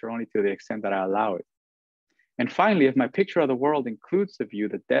culture only to the extent that I allow it. And finally, if my picture of the world includes the view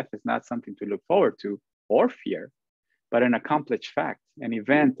that death is not something to look forward to or fear, but an accomplished fact, an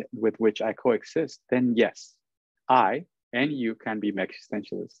event with which I coexist, then yes, I and you can be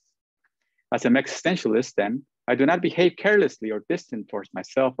Mexistentialists. As a Mexistentialist, then, I do not behave carelessly or distant towards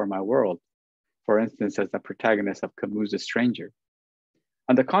myself or my world, for instance, as the protagonist of Camus' The Stranger.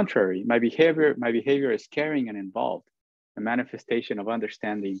 On the contrary, my behavior is caring and involved, a manifestation of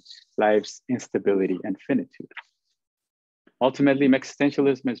understanding life's instability and finitude. Ultimately,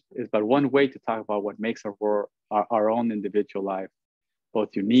 Mexistentialism is but one way to talk about what makes our own individual life both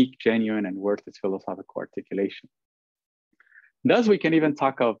unique, genuine, and worth its philosophical articulation. Thus, we can even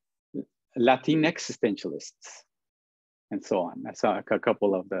talk of Latin existentialists and so on. I saw a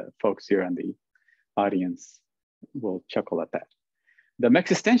couple of the folks here in the audience will chuckle at that. The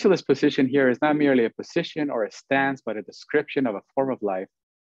Mexistentialist position here is not merely a position or a stance, but a description of a form of life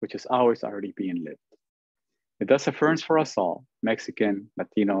which is always already being lived. It thus affirms for us all, Mexican,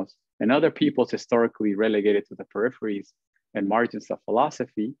 Latinos, and other peoples historically relegated to the peripheries and margins of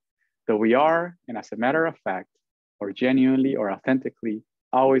philosophy, that we are, and as a matter of fact, or genuinely or authentically,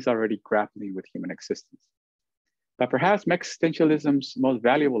 always already grappling with human existence. But perhaps Mexistentialism's most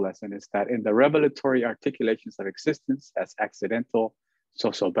valuable lesson is that in the revelatory articulations of existence as accidental,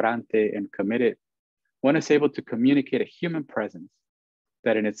 zozobrante, and committed, one is able to communicate a human presence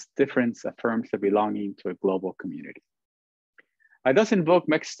that in its difference affirms the belonging to a global community. I thus invoke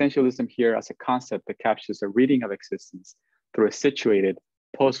Mexistentialism here as a concept that captures a reading of existence through a situated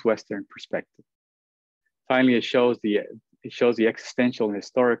post-Western perspective. Finally, it shows the existential and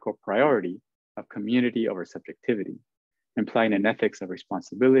historical priority of community over subjectivity, implying an ethics of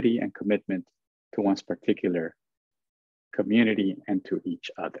responsibility and commitment to one's particular community and to each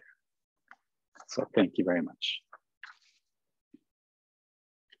other. So thank you very much.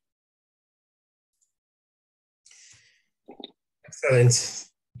 Excellent.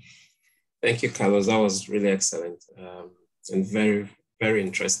 Thank you, Carlos. That was really excellent and very, very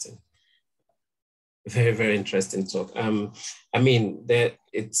interesting. Very, very interesting talk. I mean,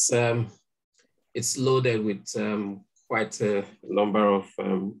 it's loaded with quite a number of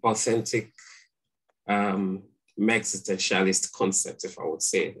authentic Mexistentialist concepts, if I would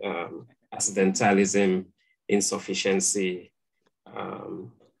say, accidentalism, insufficiency,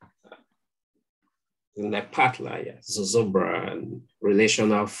 Nepatla, zozobra, and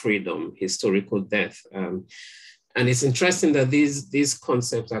relational freedom, historical death. And it's interesting that these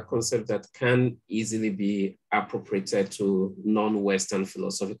concepts are concepts that can easily be appropriated to non-Western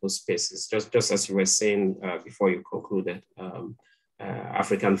philosophical spaces, just as you were saying before you concluded,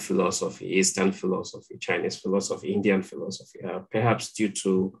 African philosophy, Eastern philosophy, Chinese philosophy, Indian philosophy, perhaps due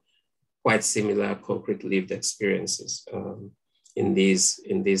to quite similar concrete lived experiences in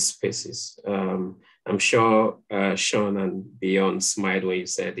these spaces. I'm sure Sean and Beyond smiled when you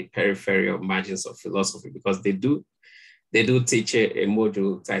said the periphery of margins of philosophy, because they do teach a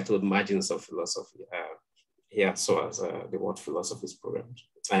module titled Margins of Philosophy here, so as the What Philosophy is programmed.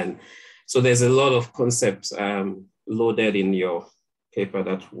 And so there's a lot of concepts loaded in your paper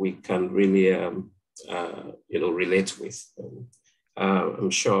that we can really relate with.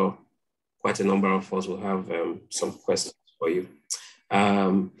 I'm sure quite a number of us will have some questions for you.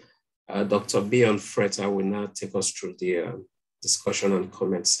 Dr. Beyond Freta will now take us through the discussion and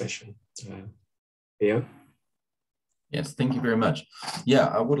comment session. Beyond? Yes, thank you very much. Yeah,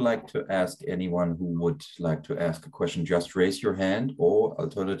 I would like to ask anyone who would like to ask a question, just raise your hand, or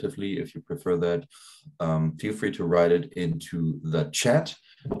alternatively, if you prefer that, feel free to write it into the chat,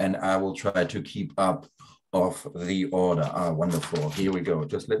 and I will try to keep up of the order. Wonderful. Here we go.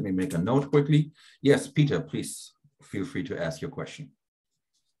 Just let me make a note quickly. Yes, Peter, please feel free to ask your question.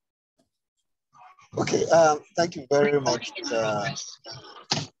 Okay, thank you very much.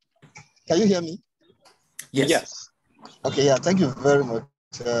 Can you hear me? Yes. Yes. Okay, yeah, thank you very much.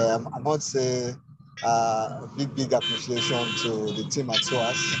 I must say a big appreciation to the team at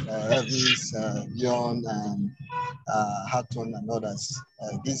SOAS, Elvis, Leon, and Hatton, and others.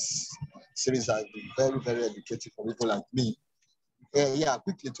 This series has been very, very educative for people like me. Yeah,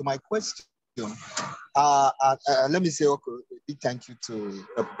 quickly to my question. Let me say a big thank you to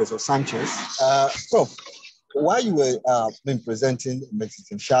Professor Sánchez. while you were presenting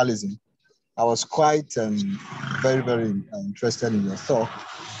existentialism, I was quite very, very interested in your thought.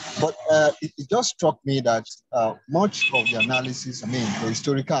 But it just struck me that much of the analysis, the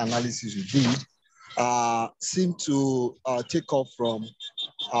historical analysis you did, seemed to take off from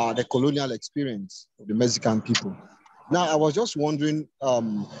the colonial experience of the Mexican people. Now, I was just wondering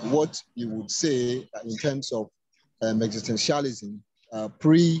what you would say in terms of existentialism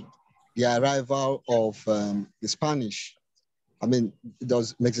pre the arrival of the Spanish.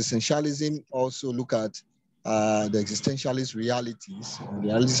 Does existentialism also look at the existentialist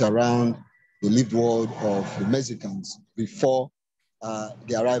realities around the lived world of the Mexicans before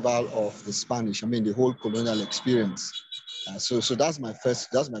the arrival of the Spanish? The whole colonial experience. So that's my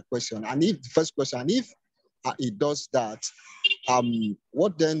question. And if the first question, and if it does that,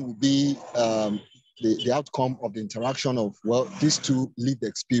 what then would be the outcome of the interaction of these two lived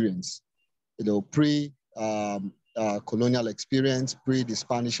experience, pre colonial experience, pre the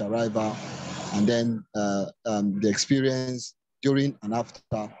Spanish arrival, and then the experience during and after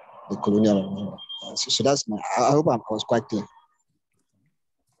the colonial arrival. So that's I hope I was quite clear.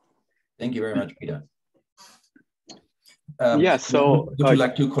 Thank you very much, Peter. So would you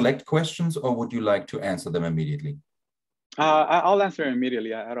like to collect questions, or would you like to answer them immediately? I'll answer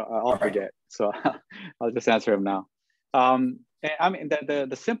immediately. I'll forget, so I'll just answer them now.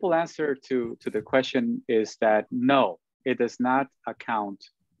 The simple answer to the question is that no, it does not account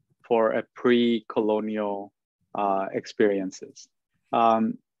for a pre-colonial experiences.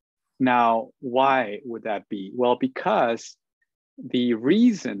 Now, why would that be? Well, because the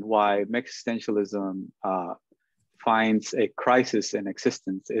reason why Mexistentialism finds a crisis in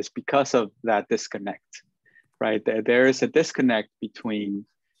existence is because of that disconnect, right? There is a disconnect between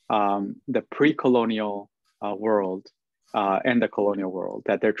the pre-colonial world and the colonial world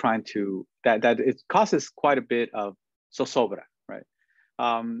that they're trying to, that it causes quite a bit of zozobra, right?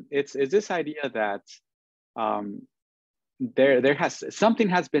 It's this idea that something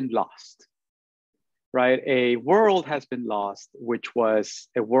has been lost, right? A world has been lost, which was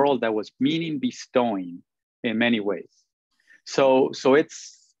a world that was meaning bestowing in many ways. So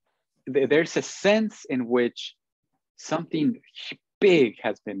there's a sense in which something big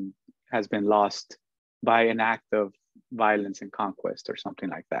has been lost by an act of violence and conquest or something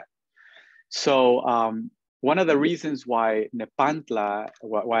like that. So one of the reasons why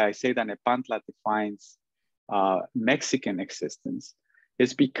I say that Nepantla defines Mexican existence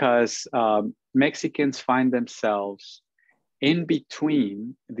is because Mexicans find themselves in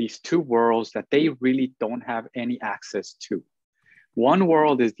between these two worlds that they really don't have any access to. One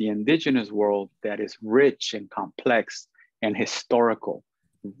world is the indigenous world that is rich and complex and historical.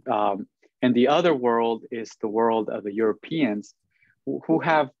 And the other world is the world of the Europeans who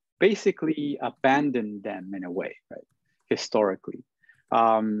have basically abandoned them in a way, right? Historically.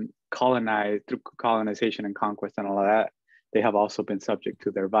 Colonized through colonization and conquest and all of that, they have also been subject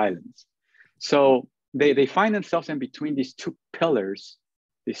to their violence. So they find themselves in between these two pillars,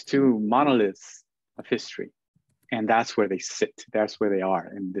 these two monoliths of history. And that's where they sit. That's where they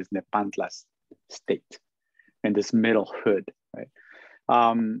are in this Nepantla state, in this middle hood, right?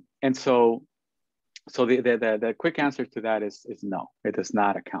 And so the quick answer to that is no, it does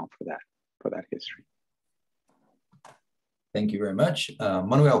not account for that history. Thank you very much.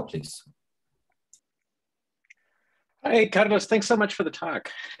 Manuel, please. Hi, Carlos. Thanks so much for the talk.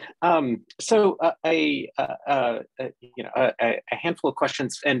 So a handful of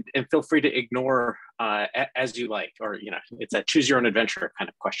questions, and feel free to ignore as you like, or it's a choose your own adventure kind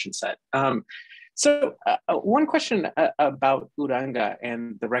of question set. So one question about Uranga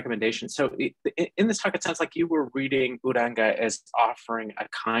and the recommendation. So in this talk, it sounds like you were reading Uranga as offering a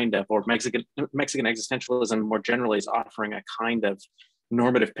kind of, or Mexican existentialism more generally is offering a kind of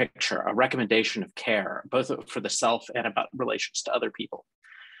normative picture, a recommendation of care, both for the self and about relations to other people.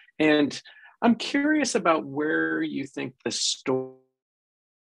 And I'm curious about where you think the story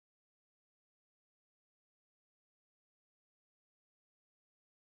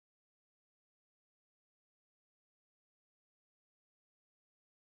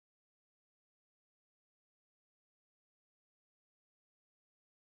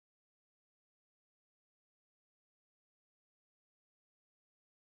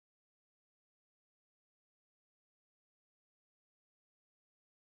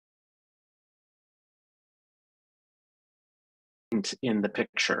in the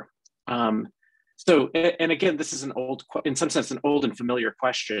picture. So, and again, this is in some sense, an old and familiar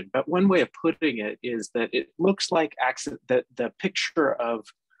question, but one way of putting it is that it looks like the picture of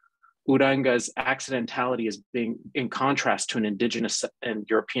Uranga's accidentality as being in contrast to an indigenous and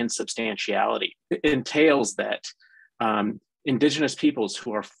European substantiality. It entails that indigenous peoples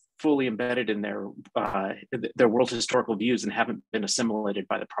who are fully embedded in their world historical views and haven't been assimilated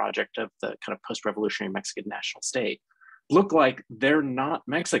by the project of the kind of post-revolutionary Mexican national state look like they're not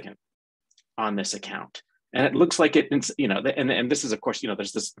Mexican on this account. And it looks like it, you know, and this is, of course, you know,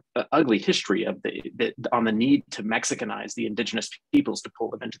 there's this ugly history of on the need to Mexicanize the indigenous peoples to pull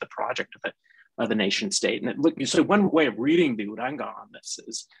them into the project of the nation state. And so one way of reading the Uranga on this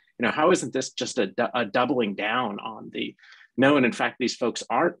is, you know, how isn't this just a doubling down on the no, and in fact, these folks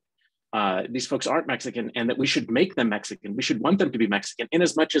aren't Mexican, and that we should make them Mexican. We should want them to be Mexican, in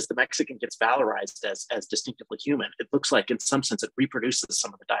as much as the Mexican gets valorized as distinctively human. It looks like, in some sense, it reproduces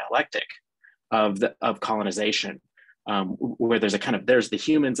some of the dialectic of colonization, where there's a kind of, there's the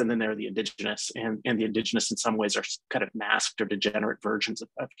humans and then there are the indigenous, and the indigenous in some ways are kind of masked or degenerate versions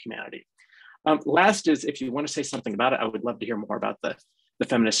of humanity. Last is, if you want to say something about it, I would love to hear more about the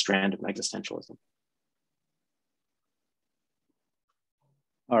feminist strand of existentialism.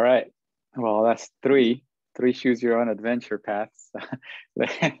 All right. Well, that's three choose your own adventure paths.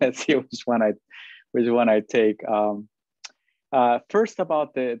 Let's see which one I take. First,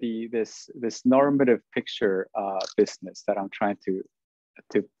 about this normative picture business that I'm trying to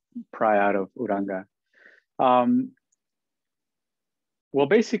pry out of Uranga. Well,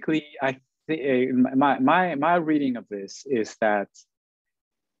 basically, I think my reading of this is that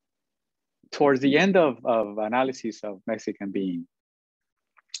towards the end of analysis of Mexican being,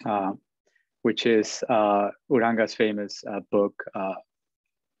 which is Uranga's famous book,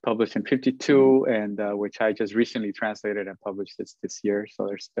 published in '52, and which I just recently translated and published this year. So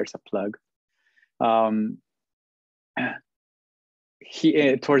there's a plug.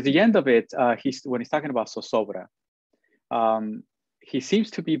 Towards the end of it, when he's talking about zozobra, he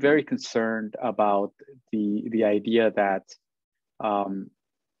seems to be very concerned about the idea that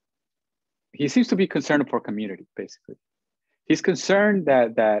he seems to be concerned for community. Basically, he's concerned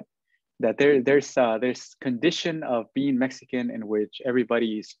that there's condition of being Mexican in which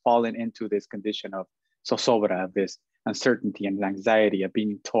everybody's fallen into this condition of zozobra, of this uncertainty and anxiety of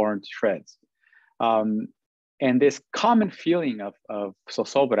being torn to shreds. And this common feeling of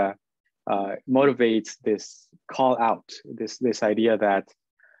zozobra motivates this call out, this idea that,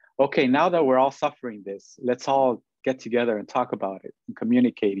 okay, now that we're all suffering this, let's all get together and talk about it and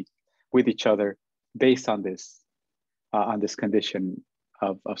communicate with each other based on this condition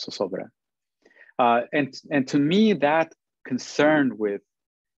of zozobra. And to me, that concern with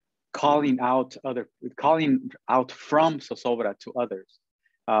calling out from zozobra to others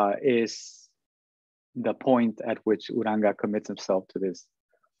is the point at which Uranga commits himself to this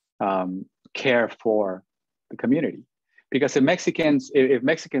care for the community. Because if Mexican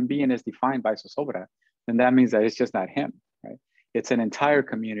being is defined by zozobra, then that means that it's just not him, right? It's an entire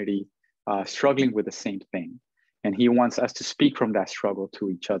community struggling with the same thing. And he wants us to speak from that struggle to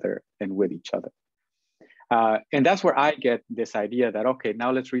each other and with each other. And that's where I get this idea that, okay,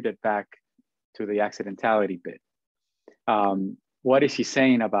 now let's read it back to the accidentality bit. What is he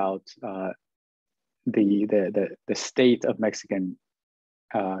saying about the state of Mexican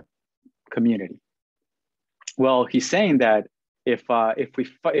community? Well, he's saying that if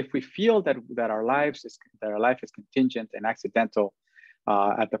we feel that our life is contingent and accidental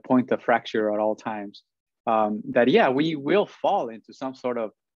at the point of fracture at all times, that yeah, we will fall into some sort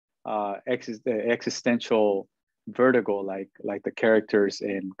of existential vertigo, like the characters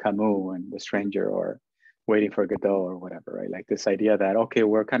in Camus and The Stranger or Waiting for Godot or whatever, right? Like this idea that, okay,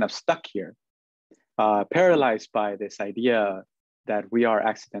 we're kind of stuck here, paralyzed by this idea that we are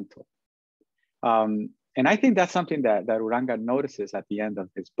accidental. And I think that's something that Uranga notices at the end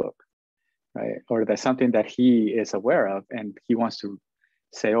of his book, right? Or that's something that he is aware of, and he wants to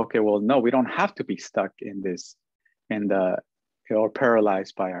say, okay, well, no, we don't have to be stuck or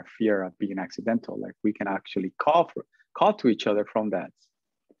paralyzed by our fear of being accidental. Like we can actually call to each other from that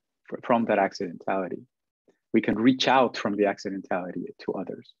accidentality. We can reach out from the accidentality to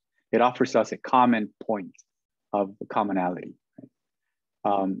others. It offers us a common point of commonality,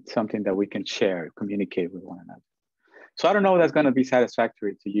 right? Something that we can share, communicate with one another. So I don't know if that's going to be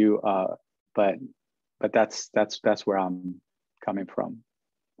satisfactory to you, but that's where I'm coming from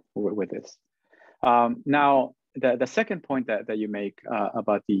with this. Now, the second point that you make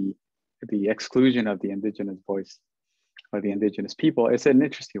about the exclusion of the indigenous voice or the indigenous people is an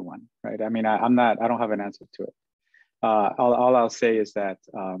interesting one, right? I mean, I don't have an answer to it. All I'll say is that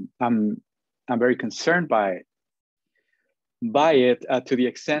I'm very concerned by it to the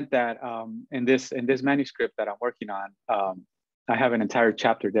extent that in this manuscript that I'm working on, I have an entire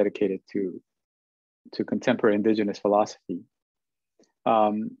chapter dedicated to contemporary indigenous philosophy,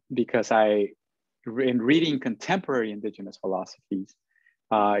 because in reading contemporary indigenous philosophies,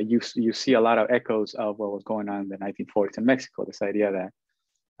 you see a lot of echoes of what was going on in the 1940s in Mexico. This idea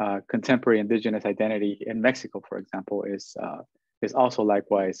that contemporary indigenous identity in Mexico, for example, is also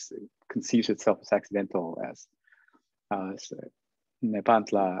likewise conceives itself as accidental, as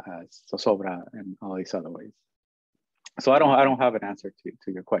Nepantla, as Zozobra, and all these other ways. So I don't have an answer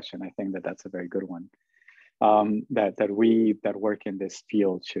to your question. I think that that's a very good one, that we that work in this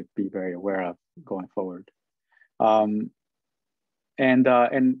field should be very aware of going forward. And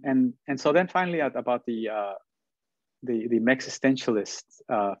so then finally about the Mexistentialist,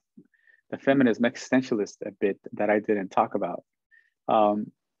 the feminist Mexistentialist a bit that I didn't talk about.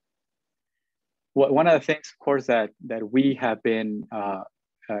 One of the things, of course, that we have been,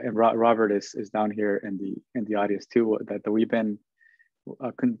 and Robert is down here in the audience too, that we've been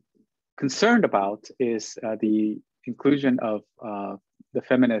concerned about is the inclusion of the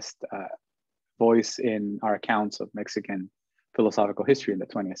feminist voice in our accounts of Mexican philosophical history in the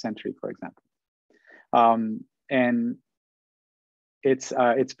 20th century, for example. And it's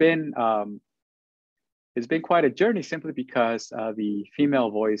been quite a journey, simply because the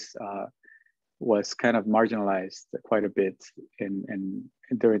female voice was kind of marginalized quite a bit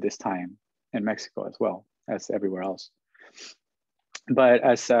during this time in Mexico, as well as everywhere else. But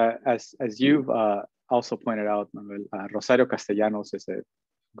as you've also pointed out, Manuel, Rosario Castellanos is a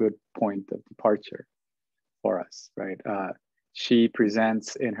good point of departure for us, right? She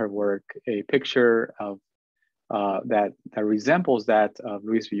presents in her work a picture of that resembles that of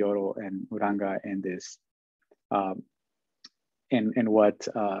Luis Villoro and Uranga in this,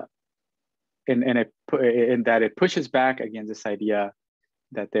 in that it pushes back against this idea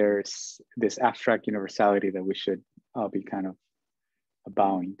that there's this abstract universality that we should be kind of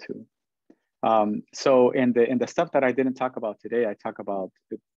bowing to. So in the stuff that I didn't talk about today, I talk about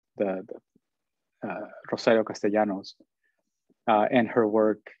the Rosario Castellanos and her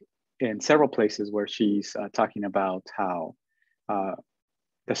work in several places where she's talking about how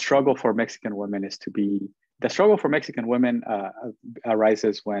the struggle for Mexican women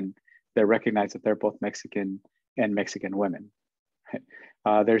arises when they recognize that they're both Mexican and Mexican women.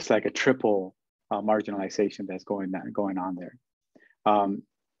 There's like a triple marginalization that's going on there.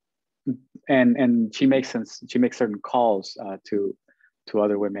 And she makes certain calls to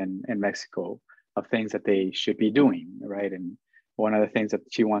other women in Mexico of things that they should be doing, right? And one of the things that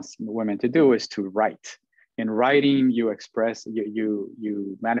she wants women to do is to write. In writing, you express,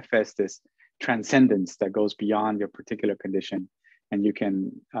 you manifest this transcendence that goes beyond your particular condition, and you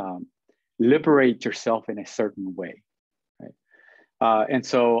can liberate yourself in a certain way, right? And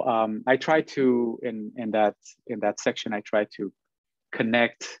so I try to, in that section, I try to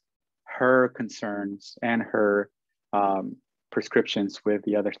connect her concerns and her prescriptions with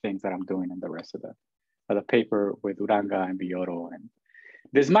the other things that I'm doing in the rest of the paper with Uranga and Villoro. And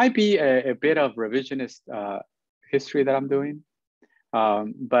this might be a bit of revisionist history that I'm doing,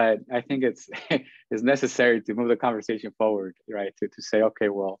 but I think it's necessary to move the conversation forward, right? To say, okay,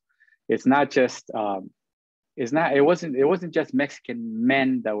 well, it's not just it wasn't just Mexican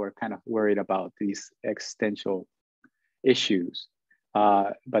men that were kind of worried about these existential issues,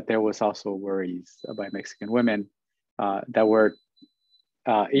 but there was also worries by Mexican women that were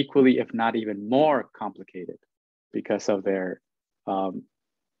equally, if not even more complicated, because of their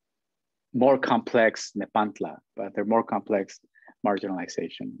more complex Nepantla, but their more complex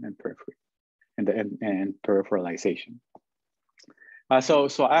marginalization and periphery and peripheralization. So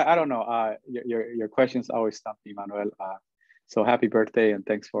I don't know. Your questions always stump me, Manuel. So happy birthday, and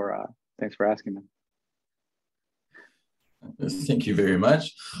thanks for asking them. Thank you very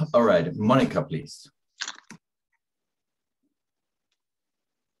much. All right, Monica, please.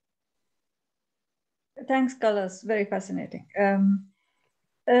 Thanks, Carlos. Very fascinating.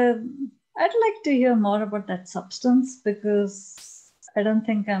 I'd like to hear more about that substance, because I don't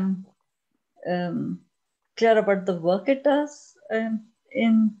think I'm clear about the work it does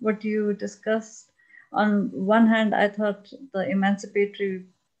in what you discussed. On one hand, I thought the emancipatory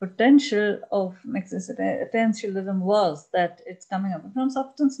potential of existentialism was that it's coming up from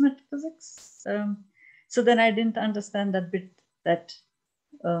substance metaphysics. So then I didn't understand that bit, that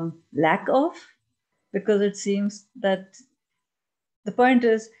lack of, because it seems that the point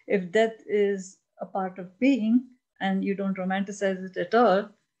is, if death is a part of being and you don't romanticize it at all,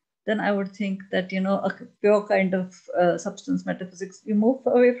 then I would think that, a pure kind of substance metaphysics, you move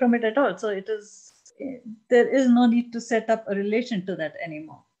away from it at all. So there is no need to set up a relation to that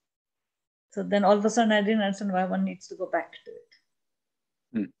anymore. So then all of a sudden I didn't understand why one needs to go back to it.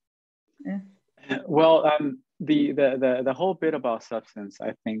 Yeah. Well, the whole bit about substance,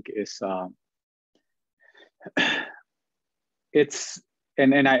 I think, is it's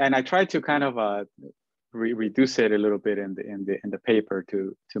and I tried to kind of reduce it a little bit in the paper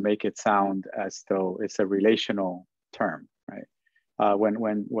to make it sound as though it's a relational term, right? When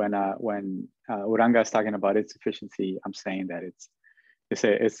Uranga is talking about insufficiency, I'm saying that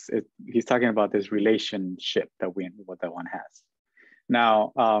he's talking about this relationship that one has.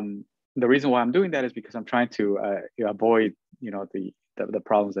 Now, the reason why I'm doing that is because I'm trying to avoid, the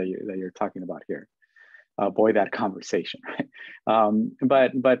problems that you're talking about here, avoid that conversation,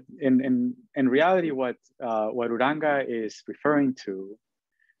 right? But in reality, what Uranga is referring to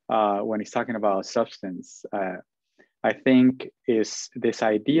when he's talking about substance, I think, is this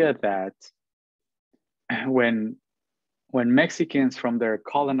idea that when Mexicans, from their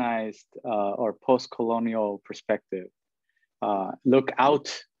colonized or post-colonial perspective, look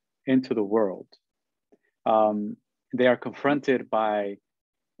out into the world, they are confronted by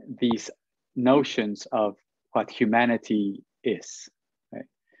these notions of what humanity is, right?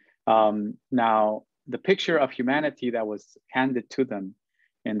 Now, the picture of humanity that was handed to them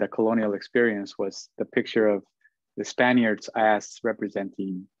in the colonial experience was the picture of the Spaniards as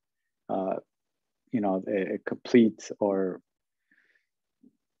representing, a complete or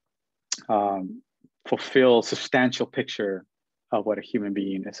fulfill substantial picture of what a human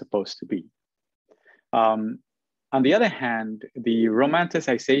being is supposed to be. On the other hand, the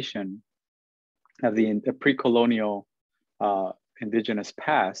romanticization of the pre-colonial indigenous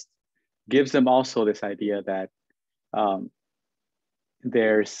past gives them also this idea that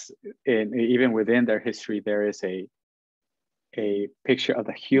even within their history, there is a picture of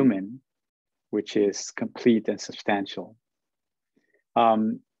the human which is complete and substantial.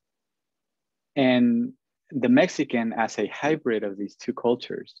 And the Mexican, as a hybrid of these two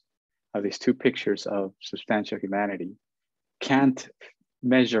cultures, of these two pictures of substantial humanity, can't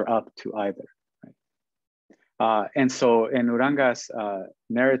measure up to either. Right? And so in Uranga's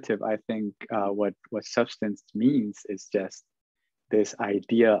narrative, I think what substance means is just this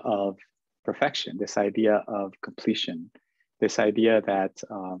idea of perfection, this idea of completion, this idea that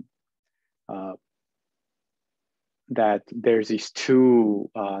that there's these two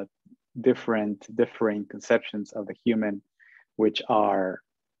differing conceptions of the human, which are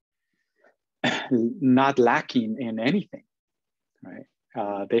not lacking in anything, right?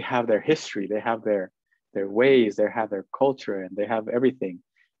 They have their history, they have their ways, they have their culture, and they have everything.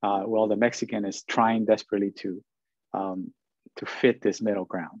 Well, the Mexican is trying desperately to fit this middle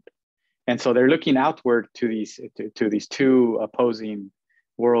ground, and so they're looking outward to these two opposing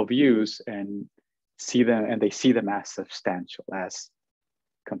worldviews and they see them as substantial, as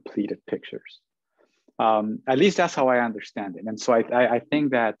completed pictures. At least that's how I understand it. And so I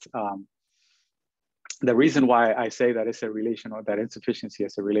think that the reason why I say that it's a relational, that insufficiency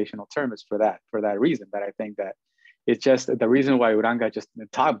is a relational term is for that reason, that I think that it's just the reason why Uranga just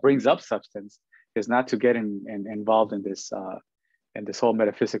brings up substance is not to get involved in this whole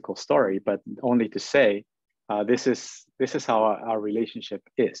metaphysical story, but only to say this is how our relationship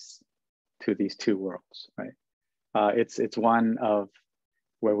is to these two worlds, right? It's one of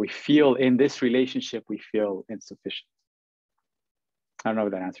where we feel in this relationship, we feel insufficient. I don't know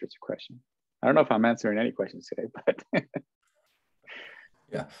if that answers your question. I don't know if I'm answering any questions today, but.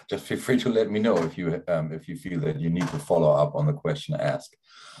 Yeah, just feel free to let me know if you feel that you need to follow up on the question asked.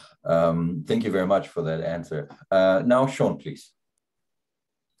 Thank you very much for that answer. Now, Sean, please.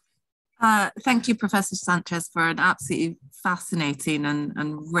 Thank you, Professor Sánchez, for an absolutely fascinating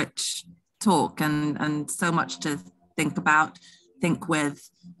and rich talk, and so much to think about, think with,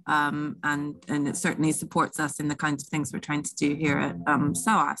 and it certainly supports us in the kinds of things we're trying to do here at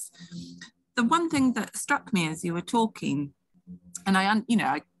SOAS. The one thing that struck me as you were talking, and I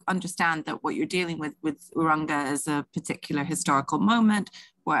understand that what you're dealing with Uranga is a particular historical moment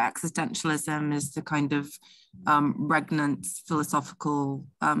where existentialism is the kind of regnant philosophical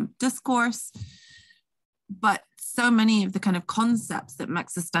discourse. But so many of the kind of concepts that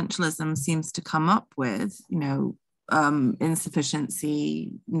Mexistentialism seems to come up with,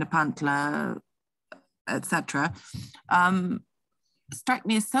 insufficiency, Nepantla, etc., strike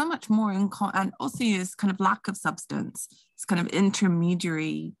me as so much more and also use kind of lack of substance, this kind of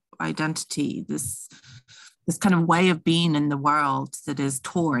intermediary identity, this kind of way of being in the world that is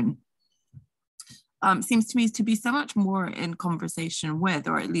torn, seems to me to be so much more in conversation with,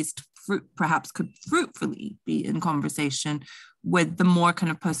 or at least perhaps could fruitfully be in conversation with, the more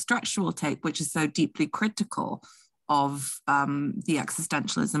kind of post-structural take, which is so deeply critical of the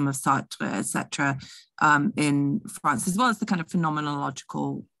existentialism of Sartre, etc., in France, as well as the kind of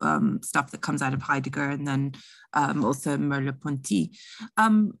phenomenological stuff that comes out of Heidegger, and then also Merleau-Ponty.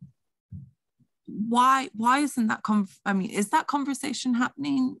 Why isn't that? Is that conversation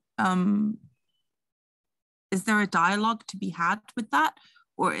happening? Is there a dialogue to be had with that,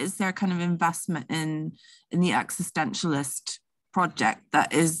 or is there kind of investment in the existentialist project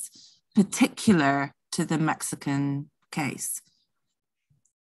that is particular to the Mexican case?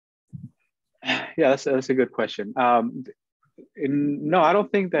 Yeah, that's a good question. No, I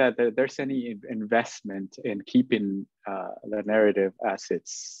don't think that there's any investment in keeping the narrative as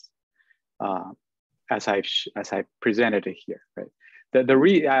it's as I've presented it here, right?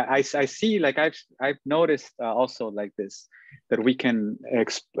 I see, like I've noticed also like this, that we can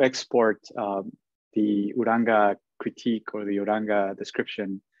export the Uranga critique or the Uranga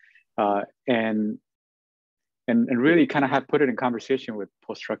description and really kind of have put it in conversation with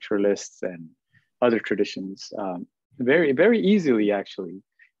post-structuralists and other traditions very, very easily, actually.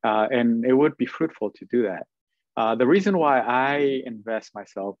 And it would be fruitful to do that. The reason why I invest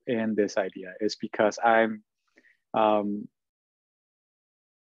myself in this idea is because I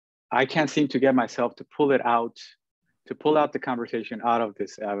can't seem to get myself to pull it out, to pull out the conversation out of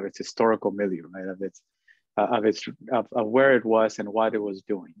its historical milieu, right? Of where it was and what it was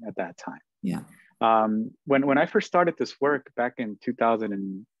doing at that time. Yeah. When I first started this work back in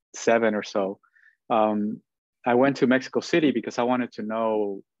 2007 or so, I went to Mexico City because I wanted to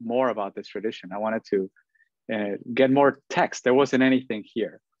know more about this tradition. I wanted to get more text. There wasn't anything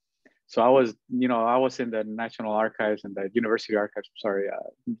here. So I was in the National Archives and the University Archives,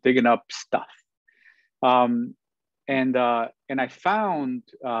 digging up stuff. And I found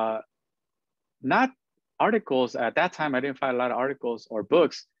not articles at that time. I didn't find a lot of articles or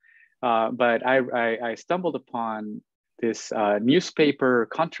books, but I stumbled upon this newspaper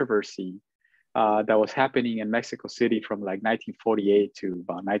controversy that was happening in Mexico City from like 1948 to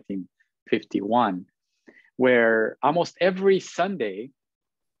about 1951, where almost every Sunday,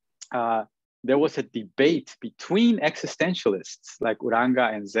 there was a debate between existentialists like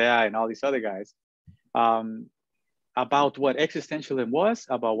Uranga and Zea and all these other guys about what existentialism was,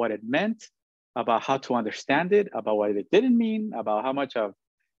 about what it meant, about how to understand it, about what it didn't mean, about how much of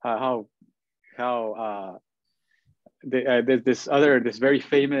this very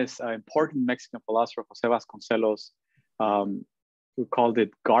famous important Mexican philosopher Jose Vasconcelos who called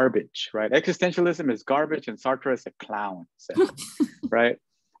it garbage, right? Existentialism is garbage and Sartre is a clown, right?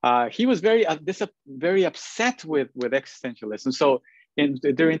 He was very upset with existentialism. So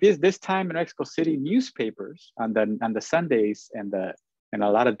during this time in Mexico City, newspapers and the Sundays and a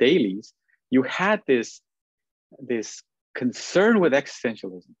lot of dailies, you had this concern with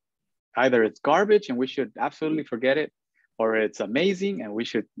existentialism. Either it's garbage and we should absolutely forget it, or it's amazing and we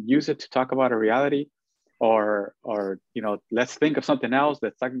should use it to talk about a reality, or let's think of something else.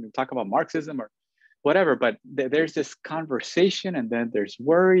 Let's talk about Marxism or whatever. But there's this conversation, and then there's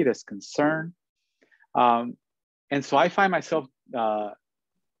worry, there's concern, and so I find myself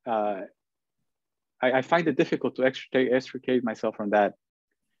I find it difficult to extricate myself from that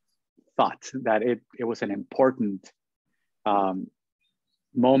thought that it was an important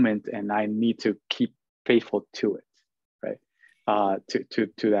moment, and I need to keep faithful to it, right?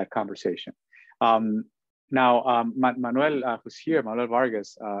 To that conversation. Now, Manuel, who's here, Manuel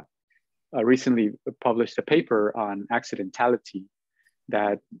Vargas, recently published a paper on accidentality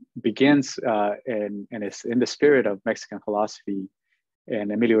that begins and is in the spirit of Mexican philosophy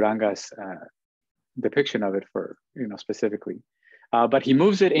and Emilio Uranga's depiction of it specifically. But he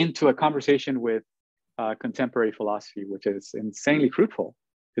moves it into a conversation with contemporary philosophy, which is insanely fruitful.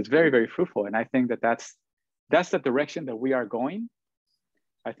 It's very, very fruitful. And I think that's the direction that we are going.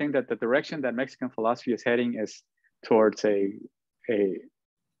 I think that the direction that Mexican philosophy is heading is towards a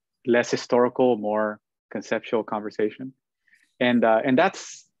less historical, more conceptual conversation. And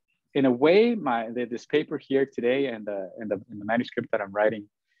that's, in a way, this paper here today and the manuscript that I'm writing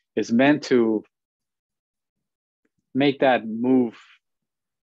is meant to make that move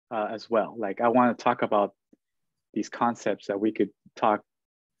as well. Like, I want to talk about these concepts that we could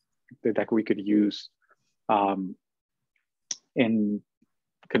use in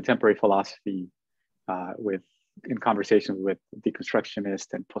contemporary philosophy in conversations with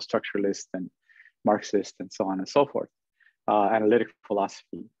deconstructionists and post-structuralists and Marxists and so on and so forth, analytic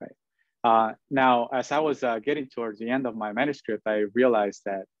philosophy, right? Now, as I was getting towards the end of my manuscript, I realized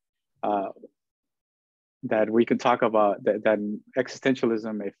that we can talk about that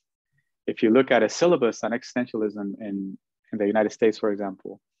existentialism. If you look at a syllabus on existentialism in the United States, for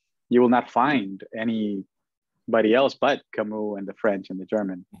example, you will not find any anybody else but Camus and the French and the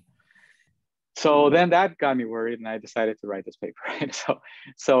German. So then that got me worried, and I decided to write this paper. Right?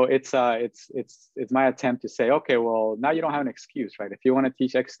 So it's my attempt to say, okay, well, now you don't have an excuse, right? If you want to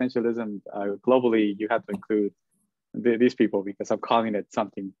teach existentialism globally, you have to include these people, because I'm calling it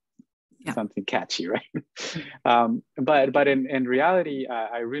something catchy, right? But in reality,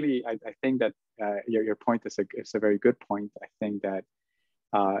 I think that your point is a very good point. I think that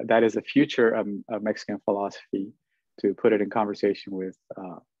that is the future of Mexican philosophy, to put it in conversation with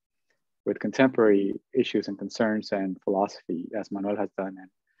contemporary issues and concerns and philosophy, as Manuel has done.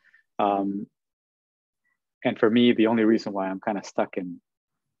 And for me, the only reason why I'm kind of stuck in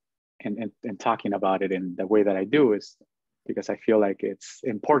talking about it in the way that I do is because I feel like it's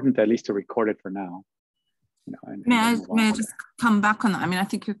important at least to record it for now. You know, may I just come back on that? I mean, I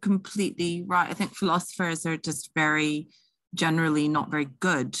think you're completely right. I think philosophers are just generally not very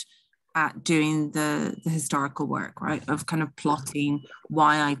good at doing the historical work, right? Of kind of plotting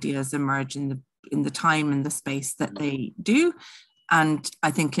why ideas emerge in the time and the space that they do. And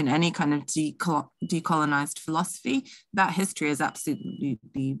I think in any kind of decolonized philosophy, that history is absolutely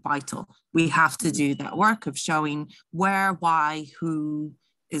vital. We have to do that work of showing where, why, who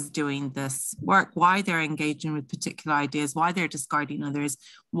is doing this work, why they're engaging with particular ideas, why they're discarding others,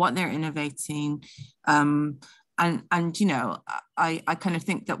 what they're innovating. And you know, I kind of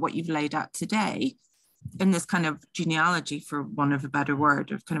think that what you've laid out today in this kind of genealogy, for want of a better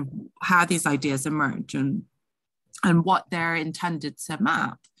word, of kind of how these ideas emerge and what they're intended to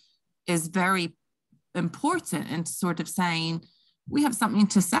map, is very important in sort of saying, we have something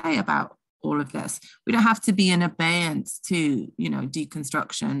to say about all of this. We don't have to be in abeyance to, you know,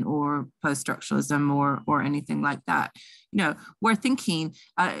 deconstruction or post-structuralism or anything like that. You know, we're thinking,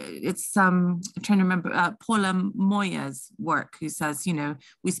 it's, I'm trying to remember, Paula Moya's work, who says, you know,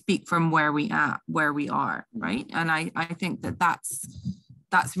 we speak from where we are, right? And I think that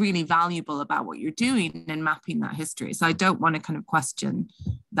that's really valuable about what you're doing in mapping that history. So I don't want to kind of question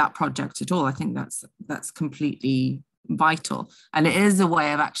that project at all. I think that's completely vital. And it is a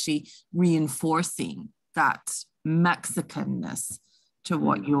way of actually reinforcing that Mexicanness to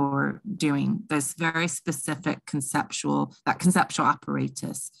what you're doing. There's very specific conceptual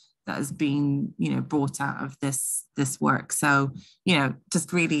apparatus that has been, you know, brought out of this work. So, you know,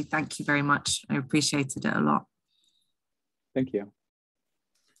 just really thank you very much. I appreciated it a lot. Thank you.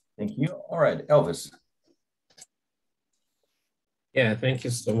 Thank you. All right, Elvis. Yeah, thank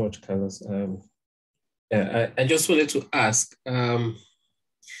you so much, Carlos. I just wanted to ask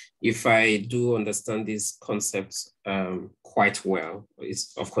if I do understand these concepts quite well.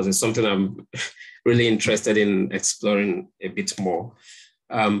 Of course, it's something I'm really interested in exploring a bit more.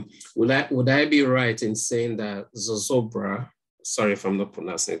 Would I be right in saying that zozobra, sorry if I'm not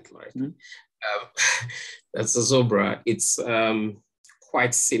pronouncing it right, that zozobra, it's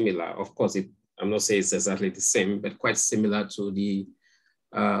quite similar. Of course, I'm not saying it's exactly the same, but quite similar to the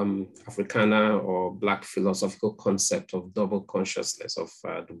Africana or Black philosophical concept of double consciousness of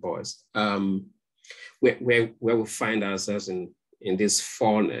Du Bois, where we find ourselves in this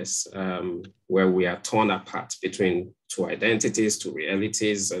fourness, where we are torn apart between two identities, two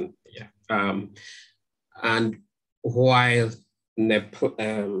realities, and and while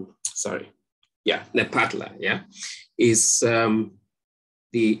Nepatla, is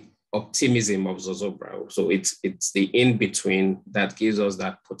the optimism of zozobra. So it's the in-between that gives us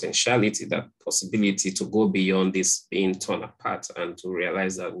that potentiality, that possibility to go beyond this being torn apart and to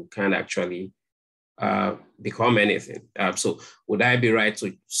realize that we can't actually become anything. So would I be right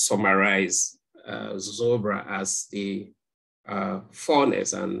to summarize zozobra as the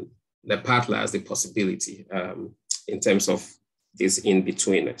fullness and Nepatla as the possibility in terms of this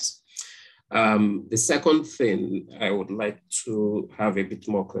in-betweenness? The second thing I would like to have a bit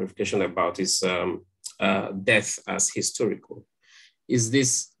more clarification about is death as historical. Is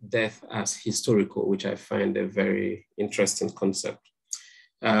this death as historical, which I find a very interesting concept?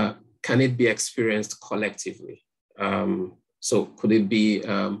 Can it be experienced collectively? So could it be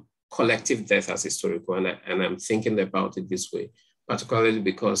collective death as historical? And I'm thinking about it this way, particularly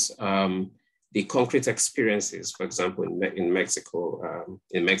because the concrete experiences, for example, in Mexico,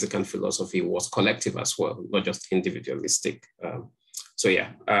 in Mexican philosophy, was collective as well, not just individualistic. So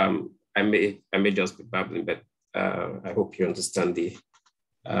yeah, I may just be babbling, but I hope you understand the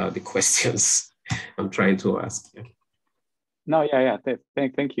questions I'm trying to ask. Yeah. No, yeah.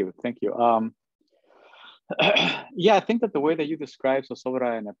 Thank you. Yeah, I think that the way that you describe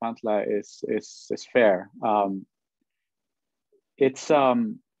zozobra and Nepantla is fair.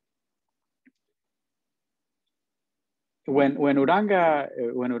 when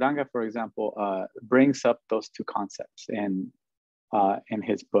Uranga, for example, brings up those two concepts in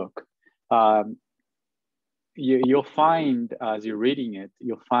his book, you'll find, as you're reading it,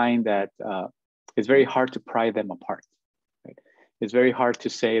 you'll find that it's very hard to pry them apart. Right? It's very hard to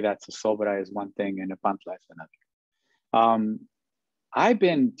say that zozobra is one thing and Nepantla is another. I've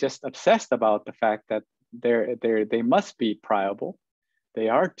been just obsessed about the fact that they must be priable. They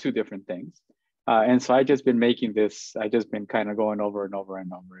are two different things. And so I just been making this, I just been kind of going over and over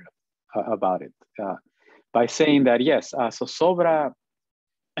and over about it by saying that, yes, zozobra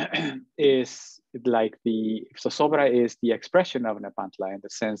is like zozobra is the expression of Nepantla in the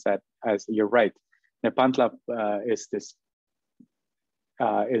sense that, as you're right, Nepantla is this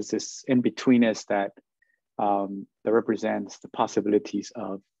in-betweenness that represents the possibilities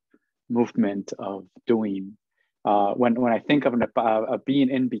of movement, of doing. When I think of being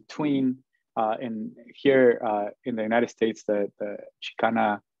in between, in the United States, the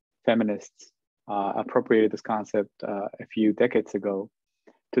Mexicana feminists appropriated this concept a few decades ago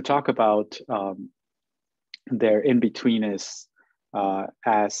to talk about their in-betweenness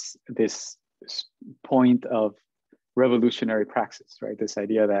as this point of revolutionary praxis, right? This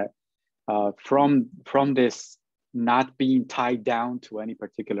idea that from this not being tied down to any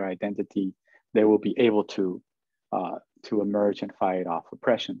particular identity, they will be able to emerge and fight off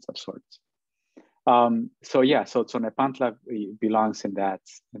oppressions of sorts. So Nepantla belongs in that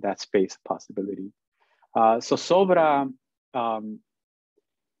space of possibility. Zozobra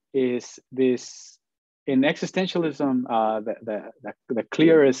is this, in existentialism, the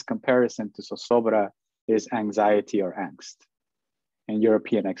clearest comparison to zozobra is anxiety or angst in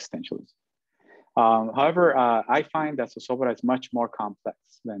European existentialism. However, I find that zozobra is much more complex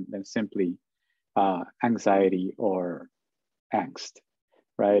than simply anxiety or angst,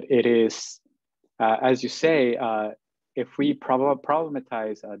 right? It is, as you say, if we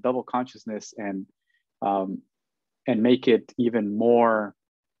problematize double consciousness and make it even more,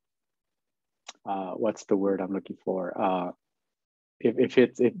 what's the word I'm looking for?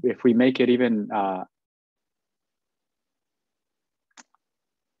 If we make it even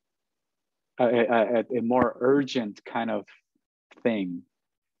a more urgent kind of thing,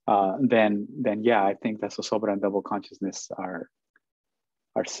 then yeah, I think that zozobra and double consciousness are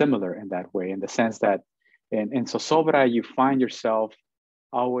similar in that way, in the sense that in zozobra you find yourself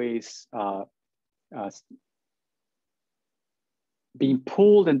always being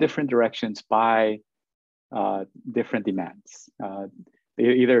pulled in different directions by different demands,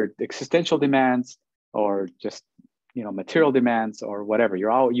 either existential demands or just material demands or whatever.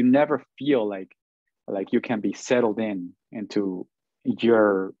 You never feel like you can be settled into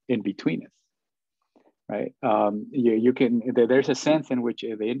your in-betweenness, right? You can, there's a sense in which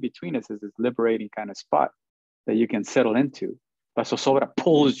the in-betweenness is this liberating kind of spot that you can settle into, but zozobra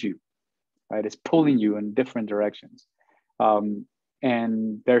pulls you, right? It's pulling you in different directions.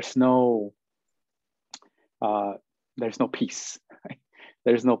 And there's no peace, right?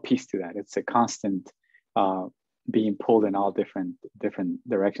 There's no peace to that. It's a constant being pulled in all different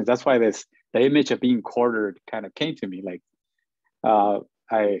directions. That's why the image of being quartered kind of came to me. Like I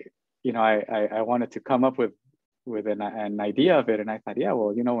wanted to come up with an idea of it, and I thought, yeah, well,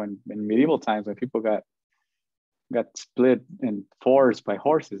 in medieval times when people got split in fours by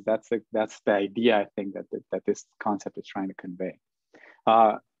horses, that's the idea I think that this concept is trying to convey.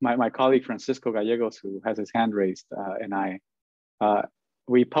 My colleague Francisco Gallegos, who has his hand raised, and I,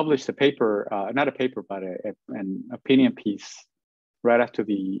 we published a paper, not a paper, but an opinion piece right after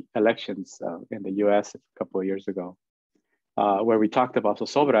the elections in the US a couple of years ago, where we talked about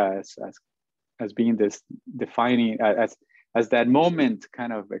zozobra as being this defining, as that moment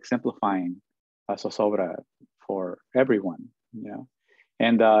kind of exemplifying zozobra for everyone,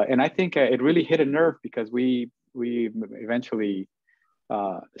 and I think it really hit a nerve because we eventually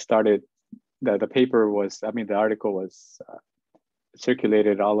started, the paper was, the article was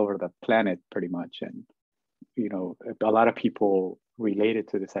circulated all over the planet pretty much, and a lot of people related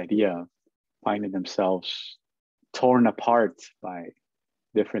to this idea of finding themselves torn apart by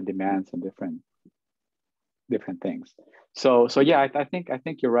different demands and different things. So yeah, I think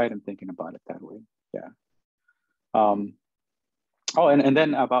you're right in thinking about it that way. Yeah. And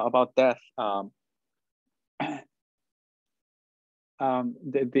then about death.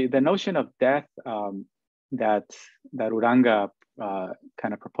 The notion of death that Uranga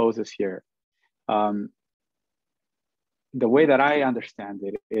kind of proposes here, the way that I understand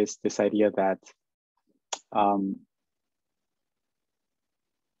it is this idea that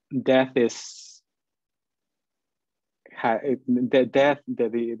death is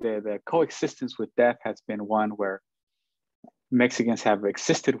the coexistence with death has been one where Mexicans have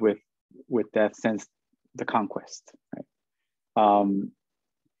existed with death since the conquest. Right?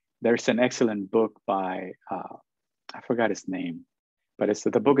 There's an excellent book by, I forgot his name, but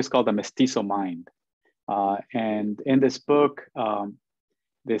the book is called The Mestizo Mind. And in this book,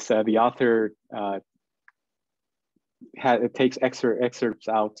 the author it takes excerpts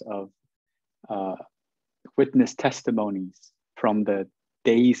out of witness testimonies from the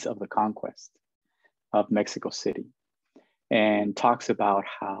days of the conquest of Mexico City, and talks about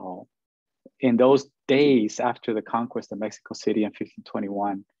how in those days after the conquest of Mexico City in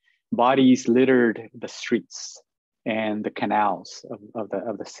 1521, bodies littered the streets and the canals of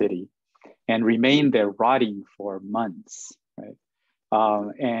the city and remained there rotting for months, right?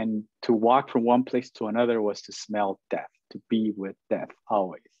 And to walk from one place to another was to smell death, to be with death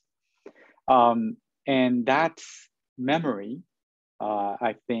always. And that memory,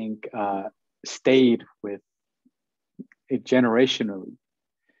 I think, stayed with it generationally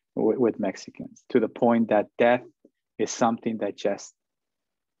with Mexicans, to the point that death is something that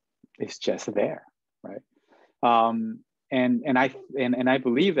is just there, right? And I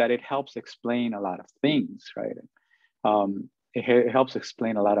believe that it helps explain a lot of things, right? It helps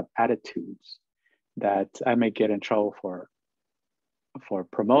explain a lot of attitudes that I may get in trouble for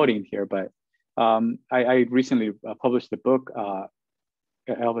promoting here, but I recently published a book.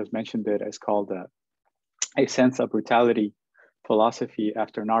 Elvis mentioned it. It's called A Sense of Brutality: Philosophy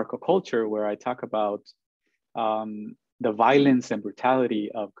After Narco Culture, where I talk about the violence and brutality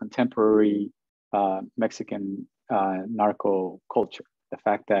of contemporary Mexican narco culture. The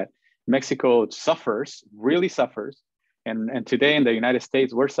fact that Mexico really suffers, and today in the United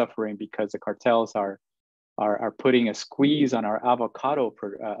States we're suffering because the cartels are putting a squeeze on our avocado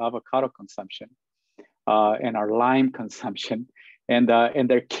consumption and our lime consumption, and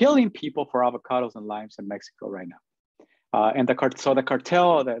they're killing people for avocados and limes in Mexico right now. And the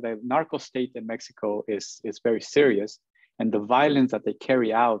cartel, the narco state in Mexico is very serious, and the violence that they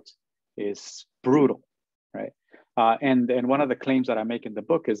carry out is brutal, right? And one of the claims that I make in the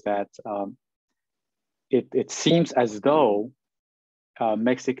book is that it seems as though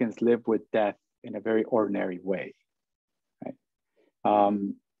Mexicans live with death in a very ordinary way, right?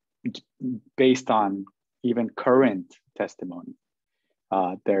 Based on even current testimony.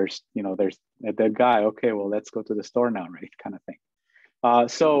 There's a dead guy. Okay, well, let's go to the store now, right? Kind of thing.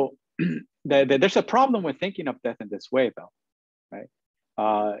 So there's a problem with thinking of death in this way, though, right?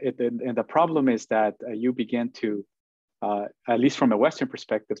 And the problem is that you begin to, at least from a Western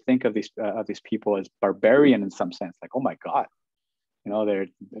perspective, think of these people as barbarian in some sense. Like, oh my God, they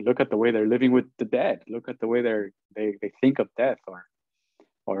look at the way they're living with the dead. Look at the way they think of death,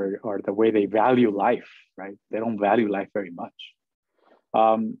 or the way they value life, right? They don't value life very much.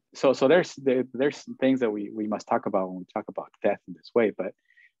 So there's things that we must talk about when we talk about death in this way. But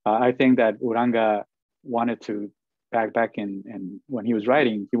I think that Uranga wanted to back in when he was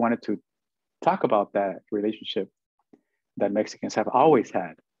writing, he wanted to talk about that relationship that Mexicans have always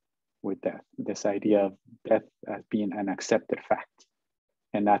had with death. This idea of death as being an accepted fact,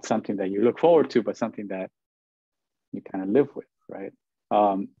 and not something that you look forward to, but something that you kind of live with, right?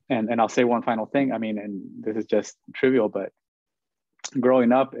 And I'll say one final thing. I mean, and this is just trivial, but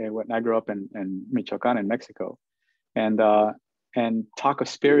growing up, when I grew up in Michoacan in Mexico, and talk of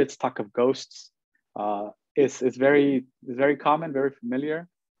spirits, talk of ghosts, is very common, very familiar.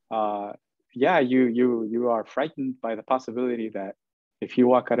 Yeah, you are frightened by the possibility that if you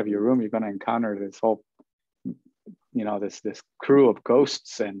walk out of your room, you're going to encounter this whole, this crew of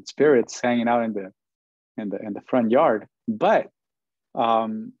ghosts and spirits hanging out in the front yard. But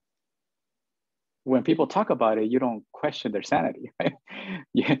when people talk about it, you don't question their sanity, right?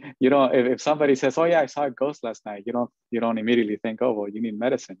 You don't. If somebody says, "Oh yeah, I saw a ghost last night," you don't immediately think, "Oh well, you need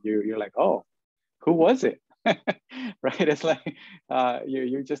medicine." You're like, "Oh, who was it?" Right? It's like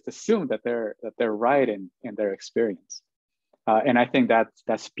you just assume that they're right in their experience, and I think that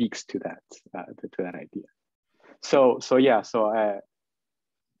speaks to that idea. So yeah. So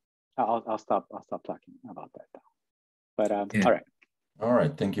I'll stop talking about that now. But yeah. All right. All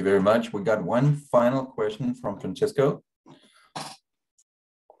right, thank you very much. We got one final question from Francisco.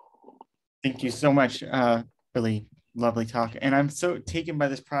 Thank you so much. Really lovely talk. And I'm so taken by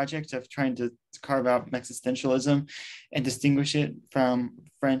this project of trying to carve out Mexistentialism and distinguish it from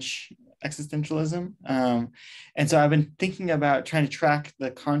French existentialism. And so I've been thinking about trying to track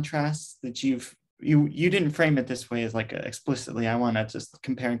the contrasts that you didn't frame it this way as like explicitly, I want to just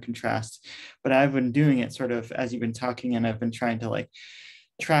compare and contrast, but I've been doing it sort of as you've been talking, and I've been trying to like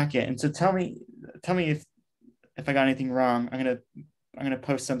track it. And so tell me if I got anything wrong. I'm gonna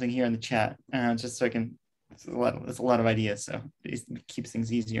post something here in the chat just so I can It's a lot of ideas, so it keeps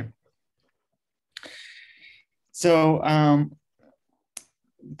things easier. So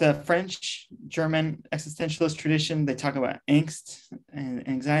the French, German existentialist tradition, they talk about angst and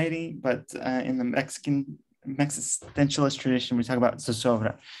anxiety, but in the Mexican existentialist tradition, we talk about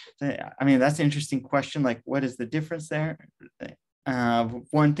zozobra. I mean, that's an interesting question. Like, what is the difference there?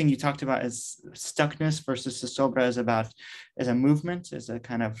 One thing you talked about is stuckness versus zozobra is a movement, is a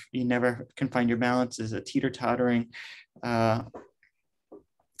kind of, you never can find your balance, is a teeter-tottering. Then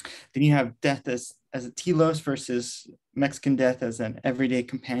you have death as a telos versus Mexican death as an everyday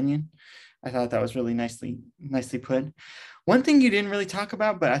companion. I thought that was really nicely put. One thing you didn't really talk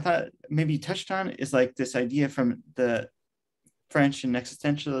about, but I thought maybe you touched on, is like this idea from the French and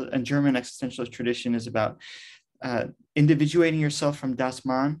German existentialist tradition is about individuating yourself from das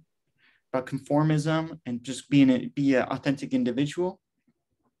Man, about conformism and just be an authentic individual,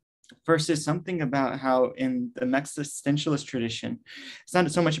 versus something about how in the Mexistentialist tradition, it's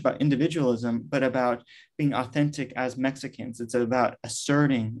not so much about individualism, but about being authentic as Mexicans. It's about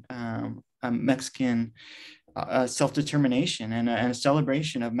asserting a Mexican self-determination and a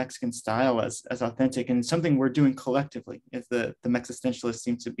celebration of Mexican style as authentic, and something we're doing collectively. If the Mexistentialists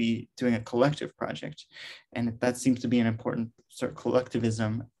seem to be doing a collective project, and that seems to be an important sort of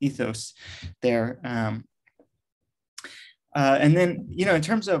collectivism ethos there. And then, you know, in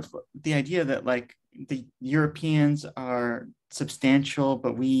terms of the idea that like the Europeans are substantial,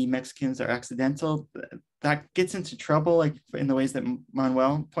 but we Mexicans are accidental, that gets into trouble, like in the ways that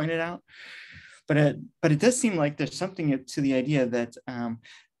Manuel pointed out. But it does seem like there's something to the idea that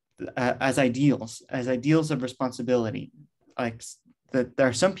as ideals of responsibility, like that there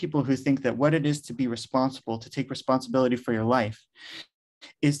are some people who think that what it is to be responsible, to take responsibility for your life,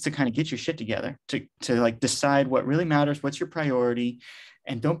 is to kind of get your shit together, to like decide what really matters, what's your priority,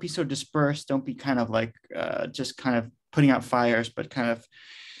 and don't be so dispersed. Don't be kind of like just kind of putting out fires, but kind of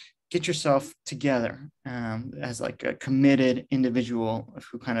get yourself together as like a committed individual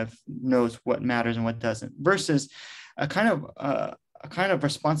who kind of knows what matters and what doesn't, versus a kind of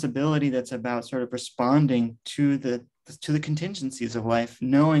responsibility that's about sort of responding to the contingencies of life,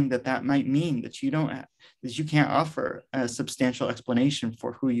 knowing that might mean that you can't offer a substantial explanation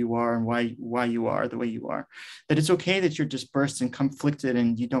for who you are and why you are the way you are, that it's okay that you're dispersed and conflicted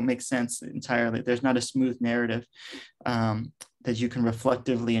and you don't make sense entirely. There's not a smooth narrative that you can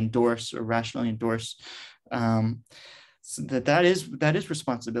reflectively endorse or rationally endorse. So that is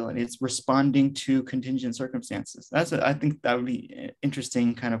responsibility. It's responding to contingent circumstances. I think that would be an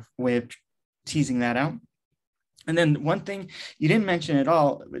interesting kind of way of teasing that out. And then one thing you didn't mention at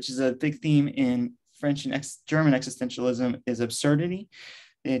all, which is a big theme in French and German existentialism, is absurdity,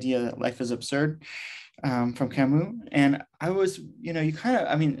 the idea that life is absurd, from Camus. And I was, you kind of,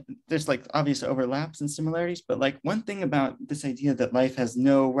 I mean, there's like obvious overlaps and similarities, but like one thing about this idea that life has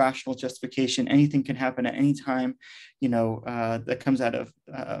no rational justification, anything can happen at any time, that comes out of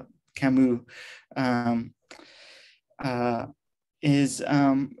Camus, is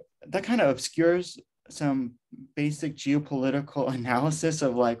that kind of obscures some basic geopolitical analysis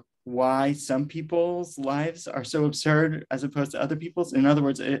of like why some people's lives are so absurd as opposed to other people's. In other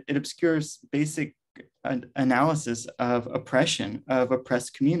words, it obscures basic analysis of oppression of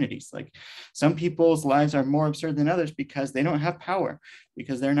oppressed communities. Like some people's lives are more absurd than others because they don't have power,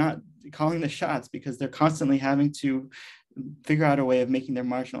 because they're not calling the shots, because they're constantly having to figure out a way of making their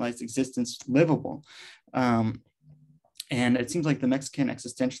marginalized existence livable. And it seems like the Mexican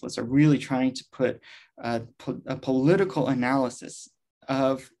existentialists are really trying to put a political analysis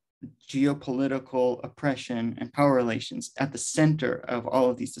of geopolitical oppression and power relations at the center of all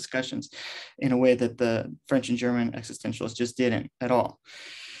of these discussions in a way that the French and German existentialists just didn't at all.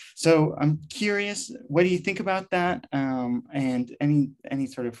 So I'm curious, what do you think about that? And any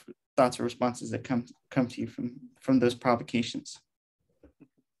sort of thoughts or responses that come to you from those provocations?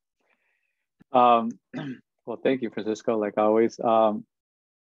 Well, thank you, Francisco, like always.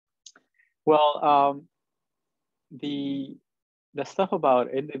 The stuff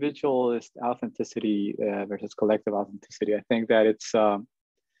about individualist authenticity versus collective authenticity, I think that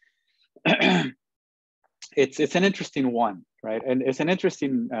it's an interesting one, right? And it's an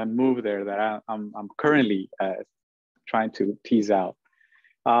interesting move there that I'm currently trying to tease out.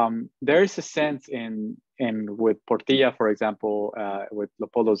 There is a sense in with Portilla, for example, with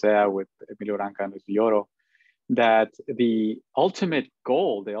Leopoldo Zea, with Emilio Branca and Luis Villoro, that the ultimate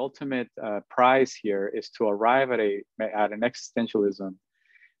goal, the ultimate prize here is to arrive at an existentialism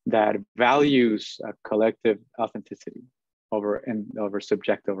that values collective authenticity over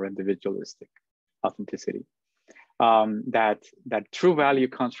subjective or individualistic authenticity. that true value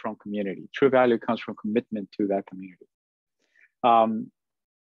comes from community. True value comes from commitment to that community.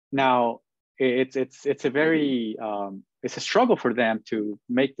 Now, it's a very it's a struggle for them to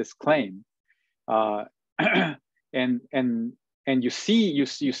make this claim, and you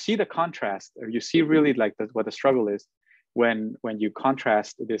see the contrast, or you see really like what the struggle is when you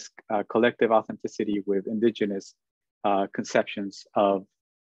contrast this collective authenticity with indigenous conceptions of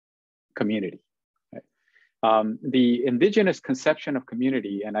community. Right? The indigenous conception of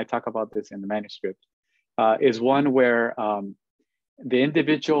community, and I talk about this in the manuscript, is one where the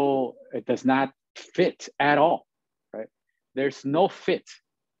individual does not fit at all, right? There's no fit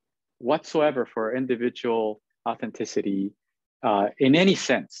whatsoever for individual authenticity in any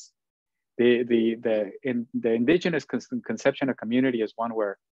sense. The indigenous conception of community is one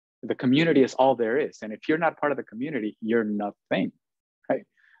where the community is all there is. And if you're not part of the community, you're nothing, right?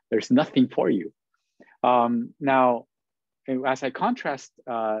 There's nothing for you. Now, as I contrast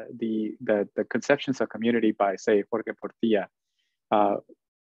the conceptions of community by, say, Jorge Portilla,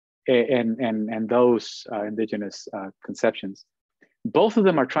 and those indigenous conceptions, both of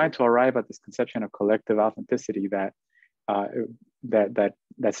them are trying to arrive at this conception of collective authenticity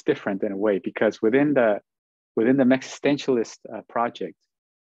that's different in a way, because within the Mexistentialist project,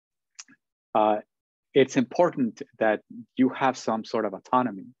 it's important that you have some sort of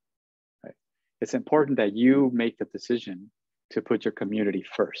autonomy. Right? It's important that you make the decision to put your community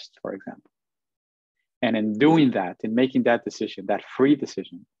first, for example. And in doing that, in making that decision, that free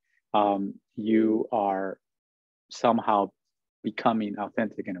decision, you are somehow becoming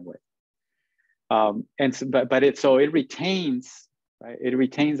authentic in a way. And so, but it retains, right? It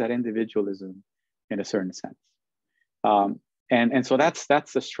retains that individualism in a certain sense. And so that's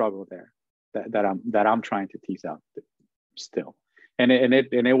the struggle there that I'm trying to tease out still. And it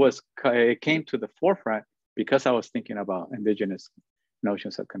came to the forefront because I was thinking about indigenous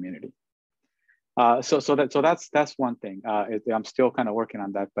notions of community. So that's one thing. I'm still kind of working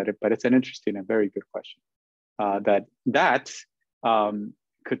on that, but it's an interesting and very good question. That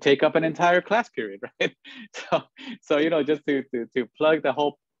could take up an entire class period, right? So just to plug the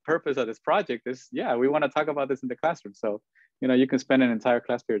whole purpose of this project is, yeah, we want to talk about this in the classroom. So you can spend an entire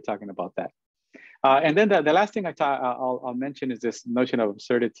class period talking about that. And then the last thing I'll mention is this notion of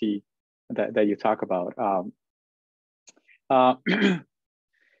absurdity that you talk about.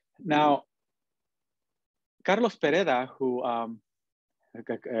 Now, Carlos Pereda, who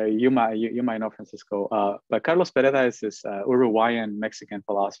you might know, Francisco, but Carlos Pereda is this Uruguayan Mexican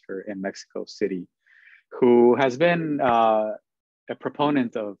philosopher in Mexico City, who has been a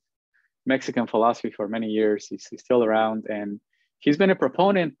proponent of Mexican philosophy for many years. He's still around, and he's been a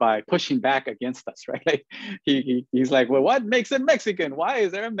proponent by pushing back against us, right? Like he's like, well, what makes it Mexican? Why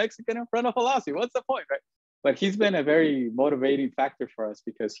is there a Mexican in front of philosophy? What's the point, right? But he's been a very motivating factor for us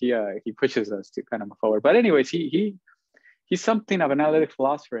because he pushes us to kind of move forward. But anyways, he's something of an analytic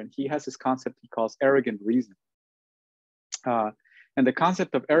philosopher, and he has this concept he calls arrogant reason. And the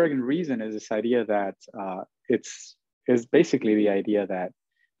concept of arrogant reason is this idea that is basically the idea that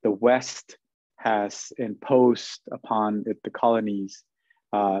the West has imposed upon the colonies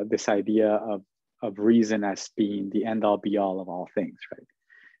this idea of reason as being the end all be all of all things, right?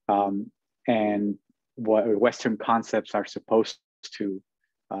 And what Western concepts are supposed to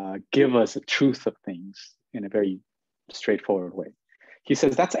give us a truth of things in a very straightforward way. He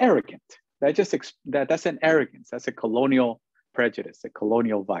says that's arrogant. That's an arrogance. That's a colonial prejudice, a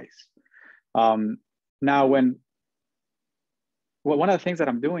colonial vice. Now, one of the things that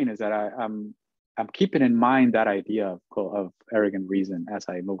I'm doing is that I'm keeping in mind that idea of arrogant reason as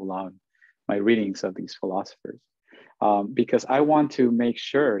I move along my readings of these philosophers, because I want to make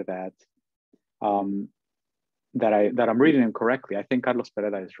sure that that I'm reading them correctly. I think Carlos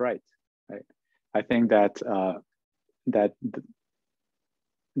Pereda is right. I think that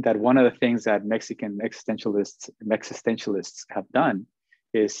one of the things that Mexican existentialists have done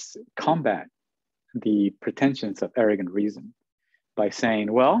is combat the pretensions of arrogant reason by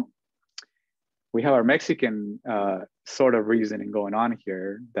saying, well, we have our Mexican sort of reasoning going on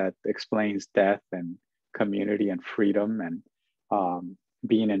here that explains death and community and freedom and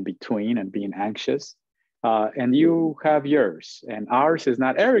being in between and being anxious. And you have yours, and ours is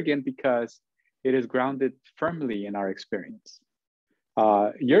not arrogant because it is grounded firmly in our experience.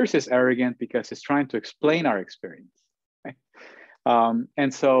 Yours is arrogant because it's trying to explain our experience. Right?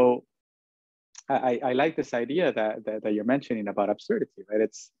 And so I like this idea that you're mentioning about absurdity, right?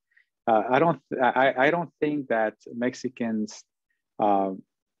 It's I don't think that Mexicans and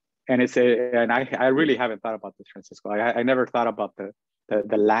I really haven't thought about this, Francisco. I never thought about the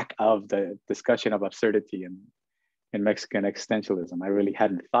lack of the discussion of absurdity in Mexican existentialism. I really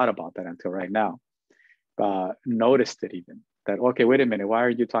hadn't thought about that until right now. Noticed it even, that, okay, wait a minute, why are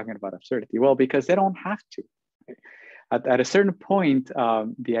you talking about absurdity? Well, because they don't have to. At a certain point,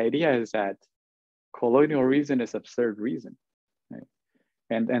 the idea is that colonial reason is absurd reason. Right?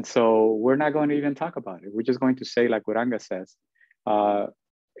 And so we're not going to even talk about it. We're just going to say, like Uranga says,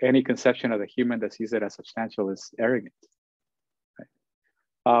 any conception of the human that sees it as substantial is arrogant. Right?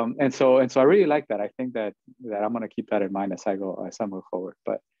 And so I really like that. I think that I'm going to keep that in mind as I move forward.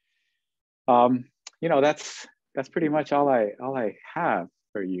 But you know, that's pretty much all I have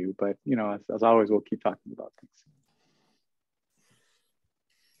for you. But you know, as always, we'll keep talking about things.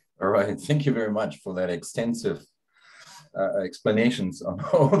 All right, thank you very much for that extensive explanations on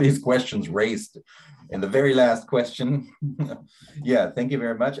all these questions raised in the very last question. Yeah, thank you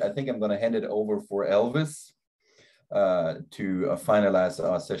very much. I think I'm going to hand it over for Elvis to finalize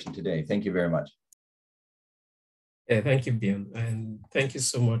our session today. Thank you very much. Yeah, thank you, Bjorn. And thank you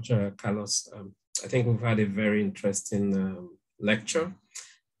so much, Carlos. I think we've had a very interesting lecture,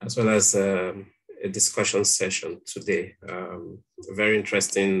 as well as a discussion session today. Very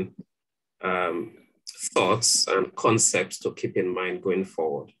interesting thoughts and concepts to keep in mind going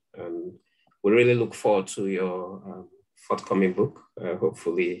forward. And we really look forward to your forthcoming book.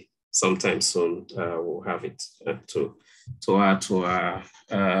 Hopefully sometime soon we'll have it to add to our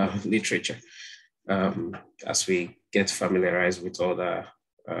literature as we get familiarized with other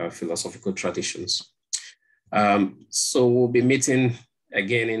philosophical traditions. So we'll be meeting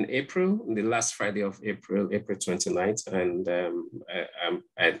again in April, the last Friday of April, April 29th. And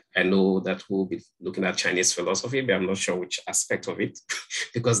I know that we'll be looking at Chinese philosophy, but I'm not sure which aspect of it,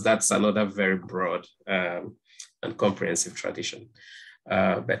 because that's another very broad and comprehensive tradition.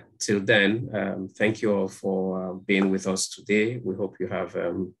 But till then, thank you all for being with us today. We hope you have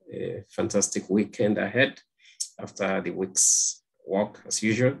a fantastic weekend ahead after the week's work as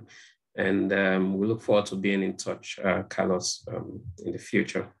usual. And we look forward to being in touch, Carlos, in the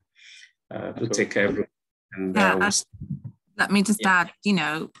future. Do take care, everyone. And, let me just add, you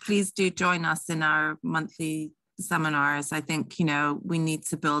know, please do join us in our monthly seminars. I think, you know, we need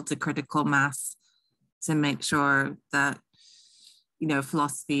to build a critical mass to make sure that, you know,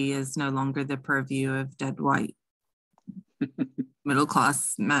 philosophy is no longer the purview of dead white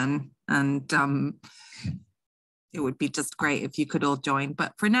middle-class men. And it would be just great if you could all join.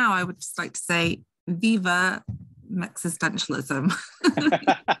 But for now, I would just like to say, Viva Mexistentialism.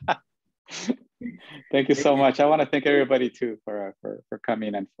 Thank you so much. I want to thank everybody too for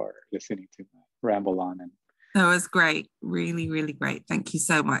coming and for listening to ramble on. And that was great. Really, really great. Thank you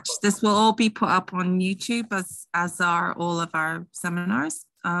so much. This will all be put up on YouTube as are all of our seminars.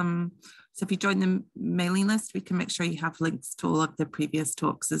 So if you join the mailing list, we can make sure you have links to all of the previous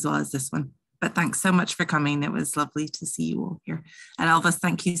talks as well as this one. But thanks so much for coming. It was lovely to see you all here. And Elvis,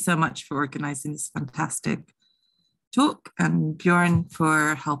 thank you so much for organizing this fantastic talk, and Bjorn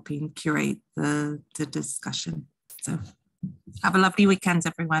for helping curate the discussion. So have a lovely weekend,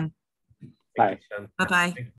 everyone. Bye. Bye-bye.